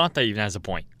 Antti Raanta even has a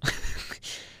point.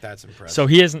 that's impressive. So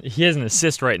he has an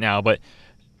assist right now, but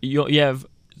you have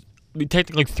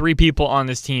technically 3 people on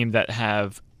this team that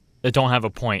don't have a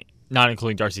point, not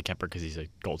including Darcy Kemper because he's a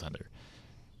goaltender.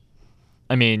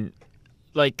 I mean,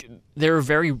 like, they're a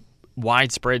very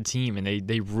widespread team, and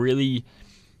they really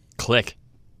click.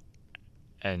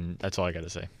 And that's all I got to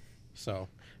say. So,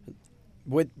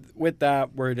 with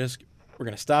that, we're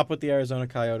gonna stop with the Arizona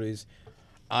Coyotes.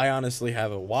 I honestly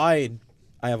have I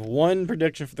have one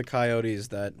prediction for the Coyotes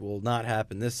that will not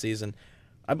happen this season.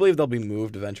 I believe they'll be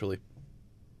moved eventually.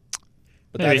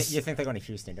 But you think they're going to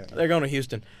Houston, don't you? They're going to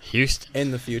Houston. Houston?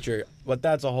 In the future. But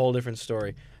that's a whole different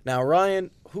story. Now,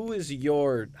 Ryan, who is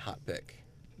your hot pick?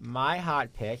 My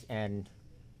hot pick, and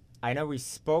I know we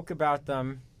spoke about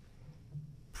them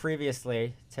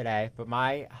previously today, but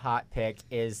my hot pick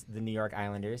is the New York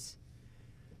Islanders.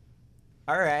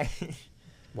 All right.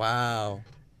 Wow.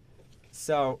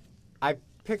 So I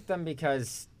picked them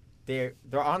because they're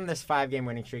on this 5-game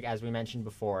winning streak, as we mentioned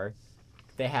before.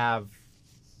 They have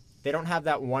they don't have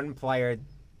that one player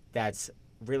that's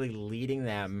really leading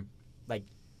them, like,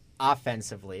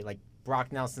 offensively. Like,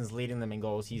 Brock Nelson's leading them in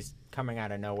goals. He's coming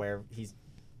out of nowhere. He's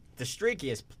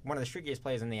one of the streakiest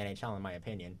players in the NHL, in my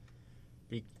opinion.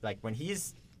 Like, when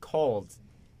he's cold,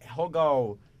 he'll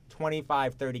go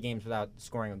 25, 30 games without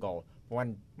scoring a goal.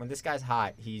 When this guy's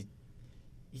hot, he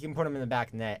can put him in the back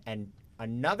of the net. And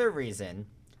another reason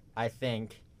I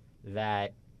think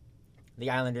that the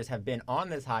Islanders have been on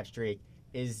this hot streak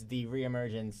is the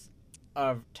reemergence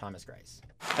of Thomas Greiss.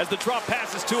 As the drop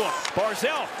passes to him,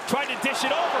 Barzal tried to dish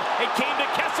it over. It came to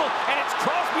Kessel, and it's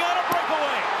Crosby on a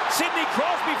breakaway. Sidney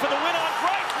Crosby for the win on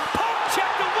Greiss. Poke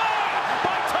checked away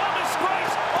by Thomas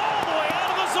Greiss all the way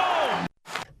out of the zone.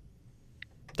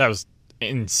 That was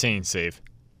insane save.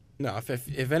 No,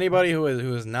 if anybody who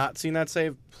has not seen that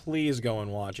save, please go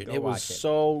and watch it. It was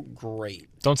so great.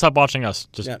 Don't stop watching us.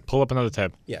 Just pull up another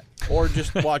tab. Yeah, or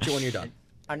just watch it when you're done.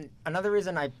 Another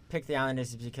reason I picked the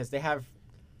Islanders is because they have,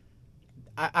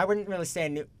 I wouldn't really say a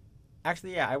new,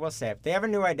 actually, yeah, I will say it. They have a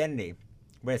new identity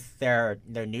with their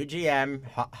new GM,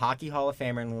 Hockey Hall of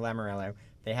Famer Lou Lamoriello.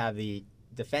 They have the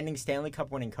defending Stanley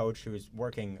Cup winning coach who is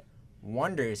working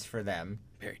wonders for them.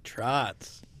 Barry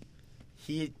Trotz.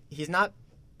 He's not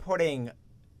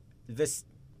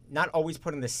always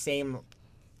putting the same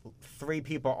 3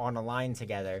 people on a line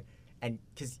together, and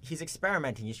because he's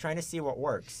experimenting, he's trying to see what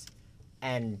works.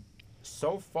 And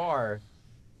so far,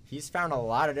 he's found a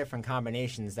lot of different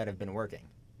combinations that have been working.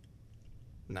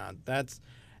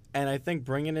 And I think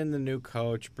bringing in the new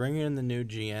coach, bringing in the new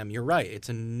GM, you're right. It's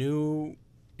a new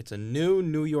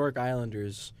New York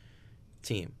Islanders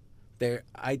team.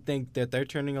 I think that they're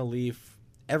turning a leaf.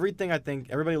 I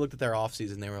think everybody looked at their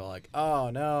offseason. They were like,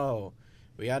 oh, no,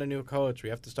 we got a new coach. We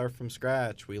have to start from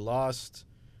scratch. We lost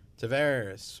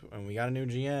Tavares, and we got a new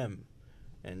GM.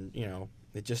 And,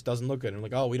 it just doesn't look good. And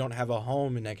like, oh, we don't have a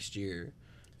home next year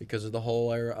because of the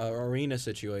whole arena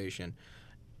situation.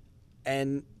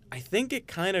 And I think it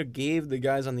kind of gave the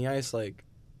guys on the ice, like,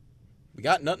 we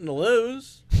got nothing to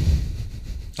lose.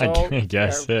 So, I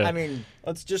guess, yeah. I mean,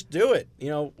 let's just do it.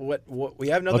 What we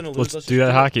have nothing to lose. Let's do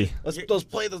that hockey. Let's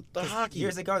play the hockey.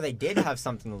 Years ago, they did have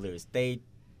something to lose.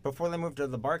 Before they moved to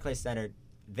the Barclays Center,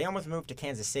 they almost moved to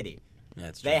Kansas City.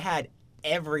 That's true. They had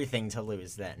everything to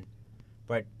lose then.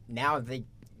 But now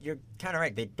you're kind of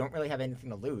right. They don't really have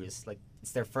anything to lose. Like,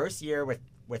 it's their first year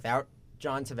without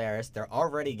John Tavares. They're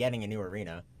already getting a new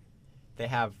arena. They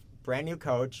have brand new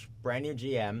coach, brand new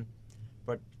GM.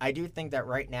 But I do think that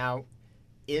right now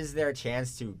is their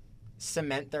chance to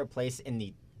cement their place in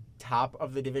the top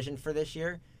of the division for this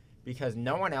year, because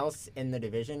no one else in the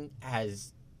division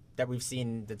that we've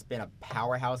seen that's been a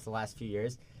powerhouse the last few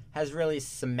years has really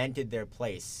cemented their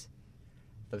place.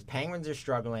 The Penguins are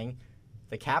struggling.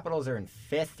 The Capitals are in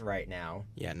 5th right now.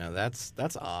 Yeah, no, that's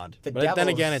odd. The but Devils, then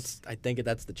again, I think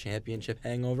that's the championship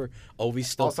hangover. Ovi's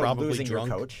still also probably losing drunk.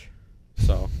 your coach.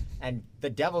 So. And the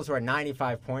Devils were at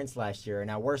 95 points last year, are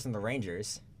now worse than the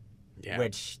Rangers. Yeah.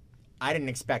 Which I didn't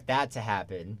expect that to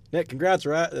happen. Yeah, congrats,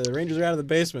 the Rangers are out of the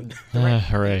basement.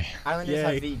 Hooray!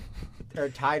 Islanders are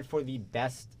tied for the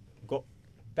best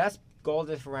goal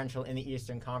differential in the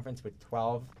Eastern Conference with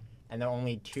 12. And they're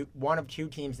only one of 2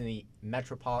 teams in the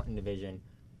Metropolitan Division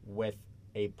with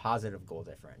a positive goal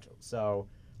differential. So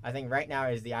I think right now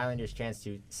is the Islanders' chance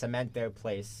to cement their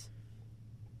place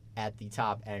at the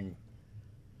top. And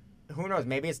who knows,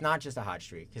 maybe it's not just a hot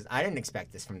streak, because I didn't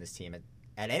expect this from this team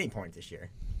at any point this year.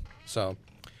 So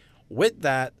with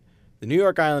that, the New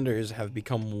York Islanders have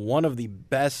become one of the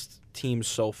best teams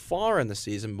so far in the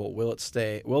season, but will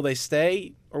they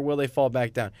stay or will they fall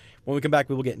back down? When we come back,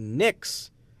 we will get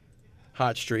Nick's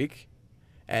hot streak,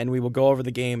 and we will go over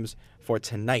the games for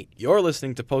tonight. You're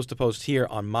listening to Post here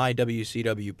on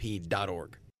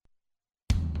mywcwp.org.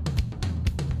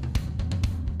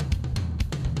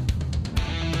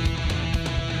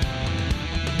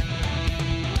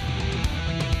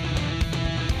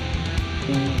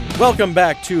 Welcome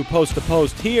back to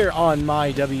Post here on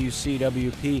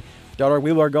mywcwp.org.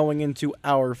 We are going into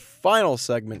our final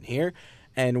segment here,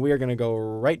 and we are going to go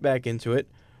right back into it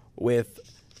with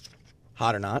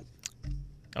hot or not,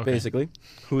 basically.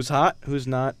 Who's hot, who's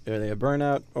not? Are they a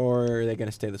burnout, or are they going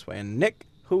to stay this way? And Nick,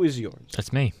 who is yours?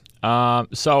 That's me.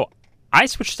 So I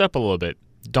switched up a little bit.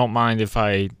 Don't mind if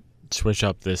I switch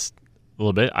up this a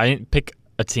little bit. I didn't pick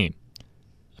a team.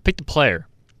 I picked a player.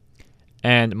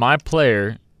 And my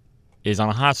player is on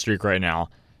a hot streak right now,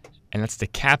 and that's the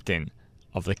captain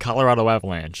of the Colorado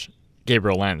Avalanche,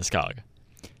 Gabriel Landeskog.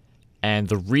 And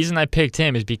the reason I picked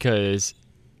him is because,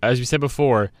 as we said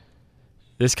before,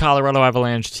 this Colorado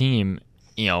Avalanche team,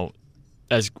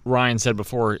 as Ryan said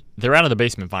before, they're out of the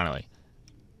basement finally.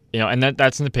 And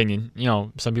that's an opinion.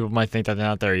 Some people might think that they're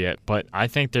not there yet, but I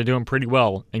think they're doing pretty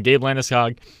well. And Gabe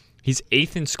Landeskog, he's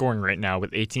 8th in scoring right now with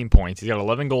 18 points. He's got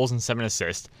 11 goals and 7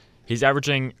 assists. He's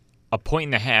averaging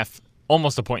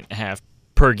almost a point and a half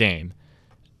per game.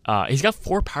 He's got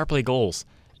 4 power play goals.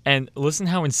 And listen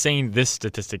how insane this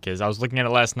statistic is. I was looking at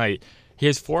it last night. He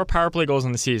has 4 power play goals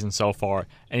in the season so far,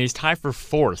 and he's tied for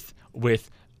 4th with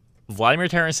Vladimir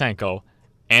Tarasenko,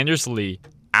 Anders Lee,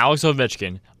 Alex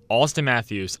Ovechkin, Austin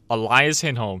Matthews, Elias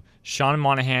Lindholm, Sean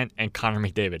Monahan, and Connor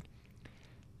McDavid.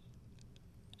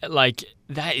 Like,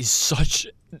 that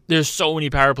is there's so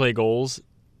many power play goals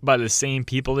by the same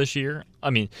people this year. I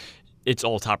mean, it's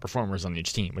all top performers on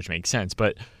each team, which makes sense.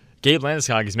 But Gabe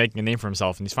Landeskog is making a name for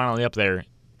himself, and he's finally up there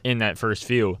in that first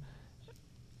few.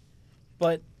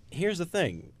 But here's the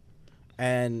thing,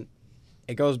 and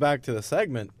it goes back to the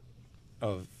segment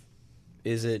of,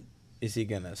 is he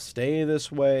going to stay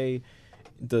this way?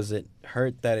 Does it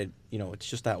hurt that it's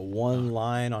just that one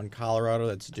line on Colorado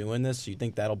that's doing this? So you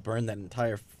think that'll burn that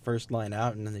entire first line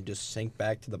out and then they just sink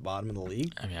back to the bottom of the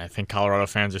league? I mean, I think Colorado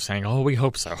fans are saying, "Oh, we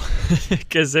hope so,"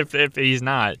 because if he's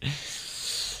not, you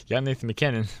got Nathan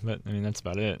McKinnon, but I mean that's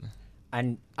about it.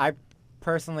 And I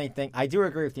personally think I do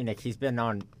agree with you, Nick. He's been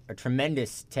on a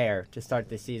tremendous tear to start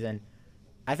this season.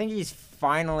 I think he's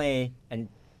finally, and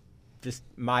just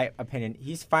my opinion,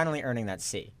 he's finally earning that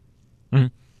C. Mm-hmm.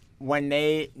 When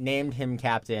they named him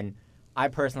captain, I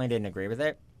personally didn't agree with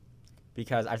it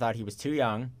because I thought he was too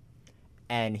young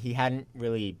and he hadn't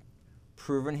really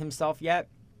proven himself yet.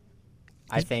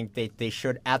 I think they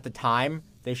should, at the time,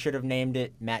 they should have named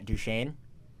it Matt Duchene.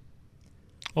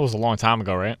 It was a long time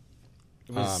ago, right?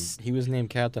 He was named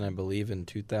captain, I believe, in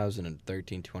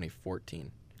 2013,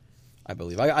 2014. I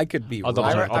believe. I could be wrong.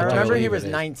 I remember he was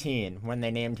 19 when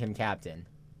they named him captain.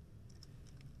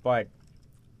 But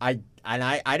I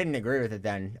didn't agree with it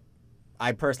then.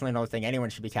 I personally don't think anyone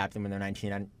should be captain when they're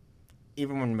 19. And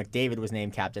even when McDavid was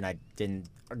named captain, I didn't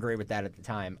agree with that at the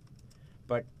time.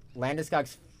 But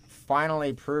Landeskog's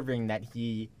finally proving that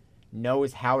he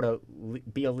knows how to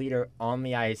be a leader on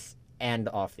the ice and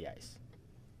off the ice.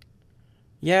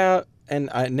 Yeah, and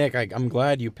Nick, I'm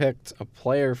glad you picked a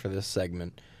player for this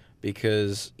segment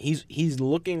because he's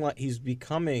looking like he's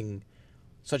becoming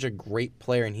such a great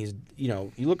player, and he's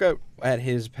you look at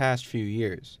his past few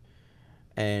years,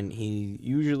 and he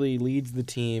usually leads the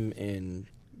team in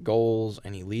goals,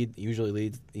 and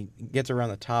he gets around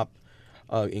the top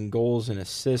in goals and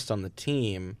assists on the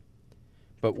team.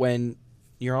 But when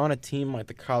you're on a team like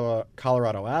the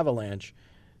Colorado Avalanche,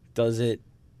 does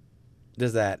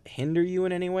that hinder you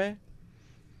in any way?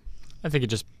 I think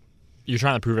you're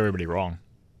trying to prove everybody wrong.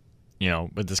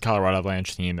 With this Colorado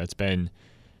Avalanche team that's been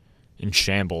in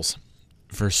shambles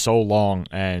for so long,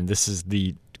 and this is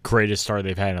the greatest start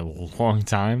they've had in a long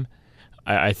time.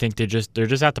 I think they're just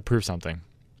have to prove something,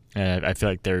 and I feel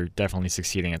like they're definitely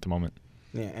succeeding at the moment.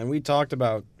 Yeah, and we talked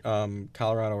about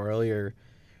Colorado earlier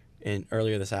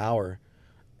this hour,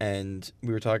 and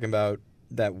we were talking about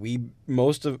that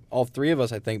all three of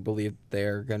us, I think, believe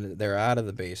they're out of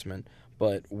the basement,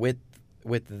 but with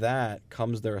that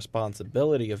comes the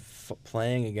responsibility of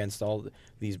playing against all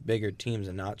these bigger teams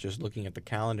and not just looking at the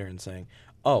calendar and saying,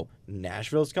 "Oh,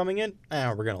 Nashville's coming in,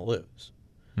 we're gonna lose."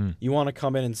 You want to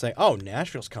come in and say, "Oh,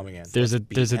 Nashville's coming in." There's a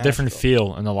different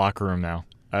feel in the locker room now.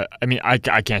 I mean, I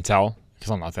can't tell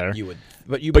because I'm not there. You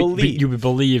would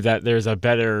believe that there's a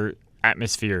better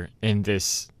atmosphere in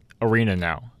this arena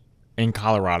now. In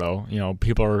Colorado,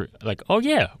 people are like, "Oh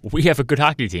yeah, we have a good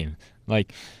hockey team."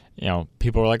 Like,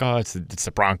 people are like, "Oh, it's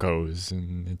the Broncos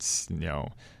and it's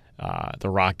the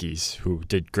Rockies who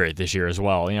did great this year as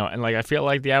well." And like I feel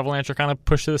like the Avalanche are kind of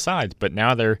pushed to the side, but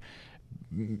now they're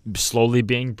slowly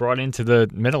being brought into the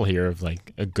middle here of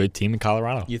like a good team in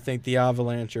Colorado. You think the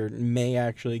Avalanche may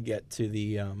actually get to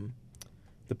the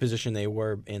position they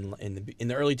were in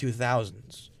the early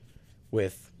 2000s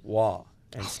with Waugh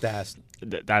and Stas?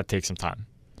 That takes some time.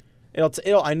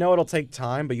 I know it'll take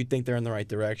time, but you think they're in the right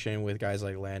direction with guys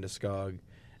like Landeskog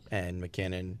and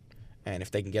McKinnon, and if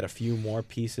they can get a few more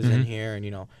pieces in here,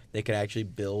 and they could actually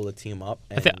build a team up.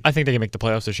 I think they can make the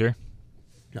playoffs this year.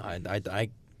 No, I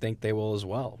think they will as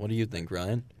well. What do you think,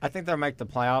 Ryan? I think they'll make the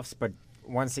playoffs, but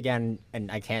once again,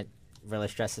 and I can't really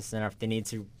stress this enough, they need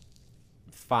to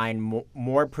find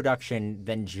more production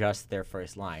than just their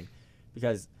first line,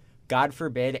 because God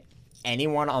forbid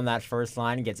anyone on that first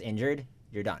line gets injured,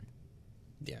 you're done.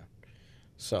 Yeah.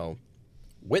 So,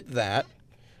 with that,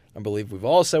 I believe we've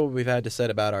all said what we've had to say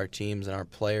about our teams and our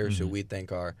players who we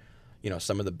think are,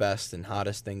 some of the best and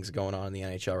hottest things going on in the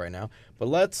NHL right now. But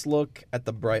let's look at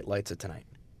the bright lights of tonight.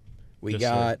 We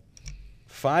got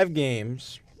 5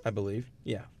 games, I believe.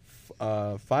 Yeah,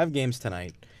 5 games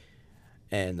tonight,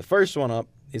 and the first one up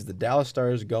is the Dallas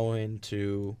Stars going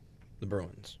to the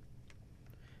Bruins.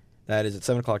 That is at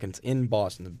 7 o'clock, and it's in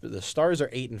Boston. The Stars are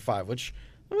 8-5, which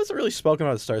I wasn't really spoken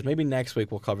about the Stars. Maybe next week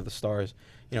we'll cover the Stars,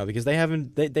 because they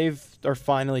haven't. They're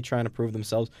finally trying to prove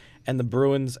themselves. And the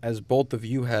Bruins, as both of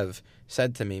you have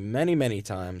said to me many, many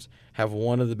times, have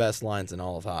one of the best lines in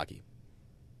all of hockey.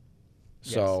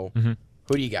 Yes. So, Mhm.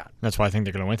 who do you got? That's why I think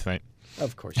they're going to win tonight.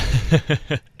 Of course.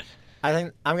 I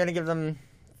think I'm gonna give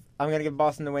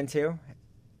Boston the win too.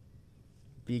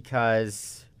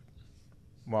 Because,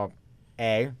 well,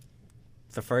 the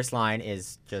first line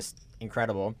is just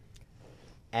incredible.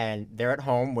 And they're at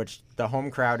home, which the home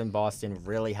crowd in Boston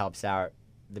really helps out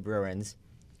the Bruins.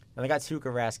 And they got Tuukka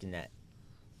Rask in net.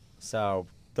 So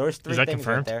those 3 Is that things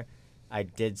right confirmed? there. I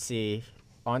did see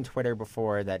on Twitter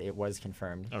before that it was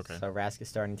confirmed. Okay. So Rask is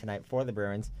starting tonight for the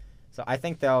Bruins. So I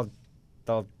think they'll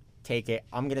take it.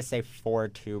 I'm gonna say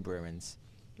 4-2 Bruins.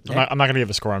 I'm not going to give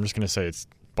a score. I'm just going to say it's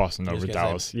Boston You're over just gonna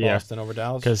Dallas. say Yeah, Boston over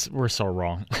Dallas. because we're so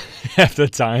wrong half the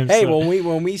time. Hey, so.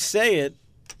 when we say it,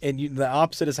 and the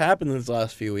opposite has happened in these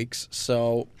last few weeks.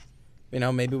 So,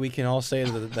 maybe we can all say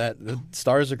that the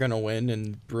Stars are going to win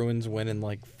and Bruins win in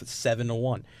like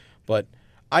 7-1. But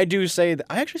I actually say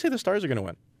the Stars are going to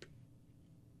win.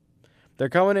 They're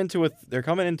coming into it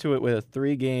with a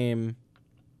 3-game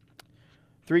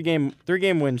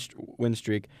win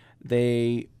streak.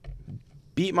 They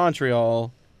beat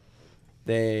Montreal,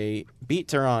 they beat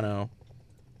Toronto,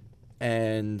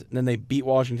 and then they beat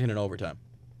Washington in overtime.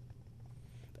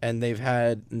 And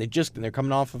they're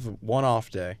coming off of one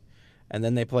off day, and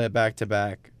then they play a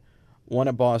back-to-back, one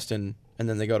at Boston, and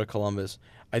then they go to Columbus.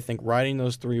 I think riding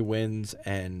those 3 wins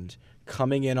and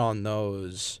coming in on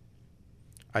those,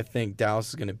 I think Dallas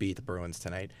is going to beat the Bruins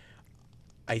tonight.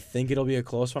 I think it'll be a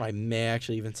close one. I may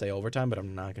actually even say overtime, but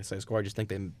I'm not going to say a score. I just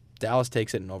think Dallas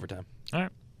takes it in overtime. All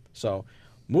right. So,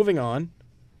 moving on,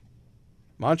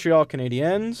 Montreal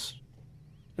Canadiens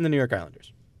and the New York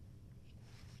Islanders.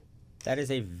 That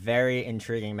is a very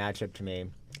intriguing matchup to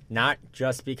me. Not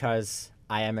just because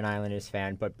I am an Islanders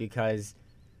fan, but because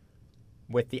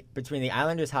between the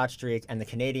Islanders' hot streak and the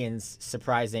Canadiens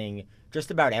surprising just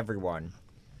about everyone,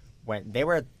 when they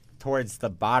were towards the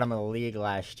bottom of the league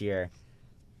last year,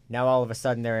 now all of a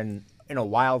sudden they're in a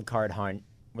wild card hunt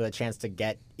with a chance to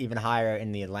get even higher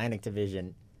in the Atlantic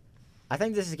Division. I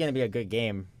think this is going to be a good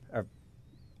game.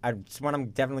 It's one I'm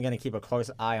definitely going to keep a close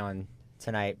eye on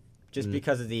tonight, just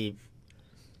because of the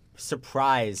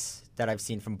surprise that I've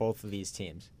seen from both of these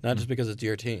teams. Not just because it's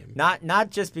your team. Not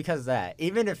just because of that.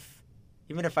 Even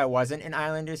if I wasn't an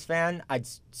Islanders fan, I'd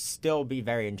still be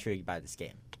very intrigued by this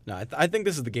game. No, I think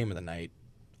this is the game of the night,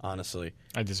 honestly.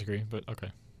 I disagree, but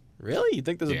okay. Really? You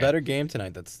think there's a Yeah. better game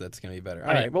tonight that's going to be better? All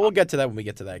I mean, right, well, we'll get to that when we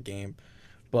get to that game.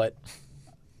 But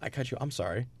I cut you. I'm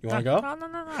sorry. You want to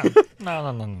go?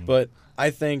 No. But I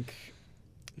think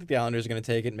the Islanders are going to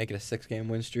take it and make it a 6-game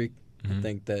win streak. Mhm. I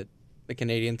think that the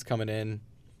Canadiens coming in,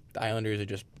 the Islanders are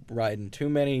just riding too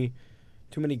many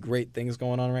great things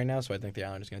going on right now. So I think the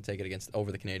Islanders are going to take it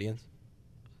over the Canadiens.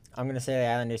 I'm going to say the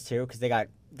Islanders too, because they got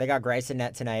Greiss in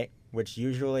net tonight, which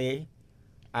usually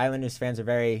Islanders fans are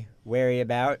very wary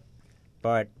about.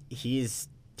 But he's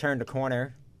turned a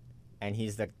corner, and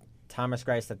he's the Thomas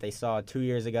Greiss that they saw 2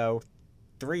 years ago,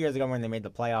 3 years ago when they made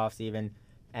the playoffs even.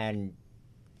 And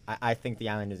I think the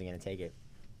Islanders are going to take it.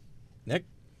 Nick?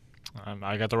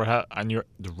 I got the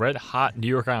red hot New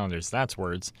York Islanders. That's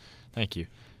words. Thank you.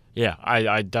 Yeah,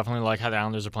 I definitely like how the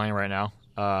Islanders are playing right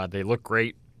now. They look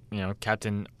great.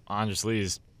 Captain Anders Lee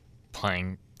is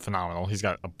playing phenomenal. He's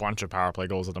got a bunch of power play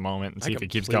goals at the moment. And see if he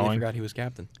keeps completely going. forgot he was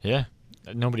captain. Yeah,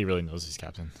 nobody really knows he's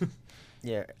captain.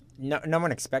 Yeah, no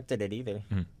one expected it either.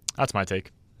 That's my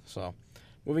take. So,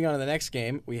 moving on to the next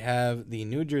game, we have the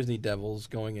New Jersey Devils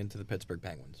going into the Pittsburgh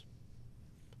Penguins.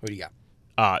 Who do you got?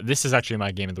 This is actually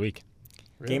my game of the week.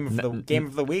 Game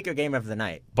of the week or game of the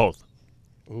night? Both.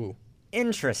 Ooh.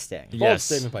 Interesting. Bold Yes.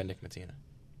 statement by Nick Matina.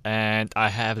 And I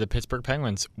have the Pittsburgh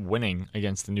Penguins winning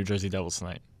against the New Jersey Devils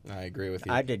tonight. I agree with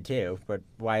you. I did too, but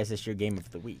why is this your game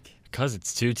of the week? Because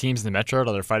it's 2 teams in the Metro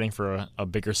that are fighting for a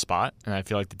bigger spot, and I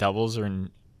feel like the Devils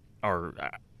are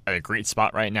at a great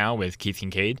spot right now with Keith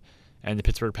Kincaid, and the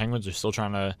Pittsburgh Penguins are still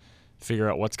trying to figure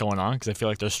out what's going on because I feel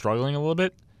like they're struggling a little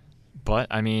bit. But,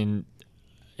 I mean,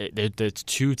 it's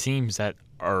 2 teams that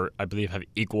I believe, have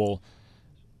equal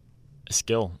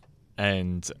skill,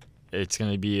 and it's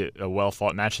going to be a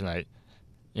well-fought match tonight.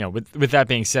 With that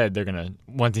being said,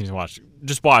 one team's going to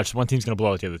just watch. One team's going to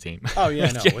blow out the other team. Oh,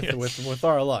 yeah, no, with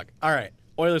our luck. All right,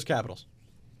 Oilers Capitals.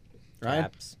 Right?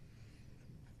 Caps.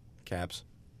 Caps.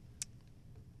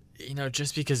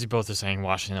 Just because you both are saying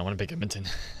Washington, I want to pick Edmonton.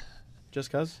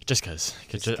 Just because? Just because.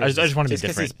 I just want to be Just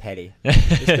because he's different. petty.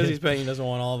 Just because he's paying, he doesn't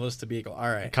want all of us to be equal. All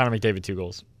right. Connor McDavid 2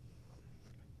 goals.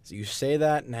 So you say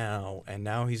that now, and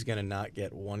now he's going to not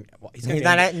get one. Well, he's He's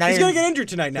going not to even- get injured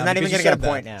tonight now. He's not even because going you to get a said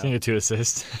point that. He's now. going to get 2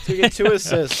 assists. So you get 2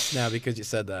 assists now because you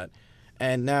said that.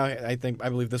 And now I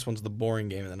believe this one's the boring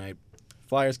game of the night.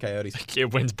 Flyers, Coyotes.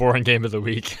 It wins boring game of the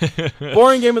week.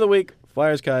 Boring game of the week.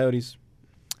 Flyers, Coyotes.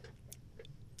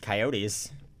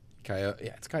 Coyotes. Yeah,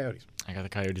 it's Coyotes. I got the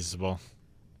Coyotes as well.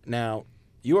 Now,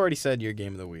 you already said your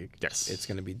game of the week. Yes. It's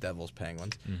going to be Devils,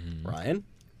 Penguins. Mhm. Ryan?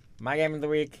 My game of the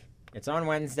week. It's on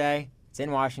Wednesday. It's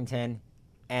in Washington.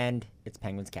 And it's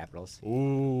Penguins Capitals.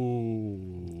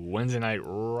 Ooh, Wednesday night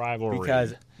rivalry.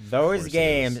 Because those course it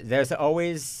games, is. there's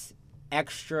always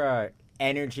extra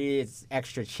energy, it's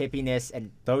extra chippiness,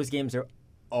 and those games are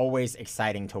always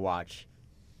exciting to watch.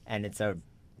 And it's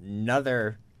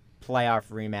another playoff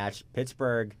rematch.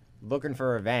 Pittsburgh looking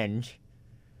for revenge,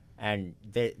 and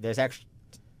there's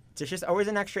just always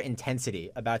an extra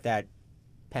intensity about that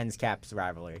Pens Caps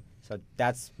rivalry. So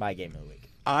that's my game of the week.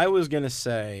 I was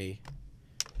originally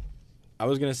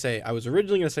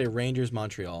going to say Rangers,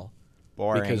 Montreal.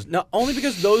 Boring. Only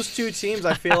because those two teams,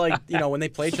 I feel like, when they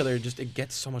play each other, it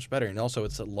gets so much better. And also,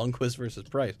 it's a Lundqvist versus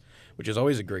Price, which is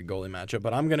always a great goalie matchup.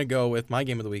 But I'm going to go with my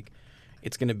game of the week.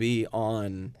 It's going to be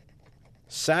on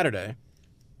Saturday,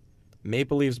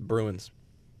 Maple Leafs, Bruins.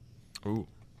 Ooh,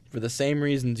 For the same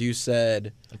reasons you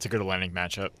said, that's a good Atlantic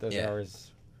matchup. Those yeah. are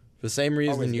always for the same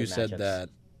reason Always you good said matchups. that,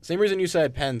 same reason you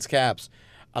said Pens, Caps,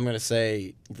 I'm going to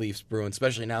say Leafs, Bruins,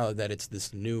 especially now that it's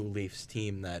this new Leafs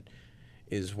team that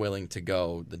is willing to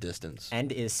go the distance.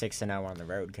 and is 6-0 on the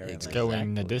road currently. It's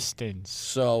going the Exactly. distance.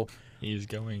 So, He's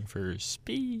going for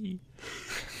speed.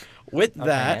 with Okay.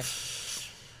 that,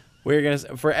 we're going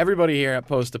to, for everybody here at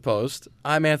Post to Post,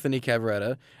 I'm Anthony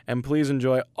Cavaretta, and please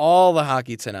enjoy all the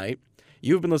hockey tonight.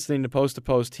 You've been listening to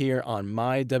Post here on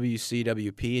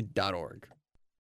mywcwp.org.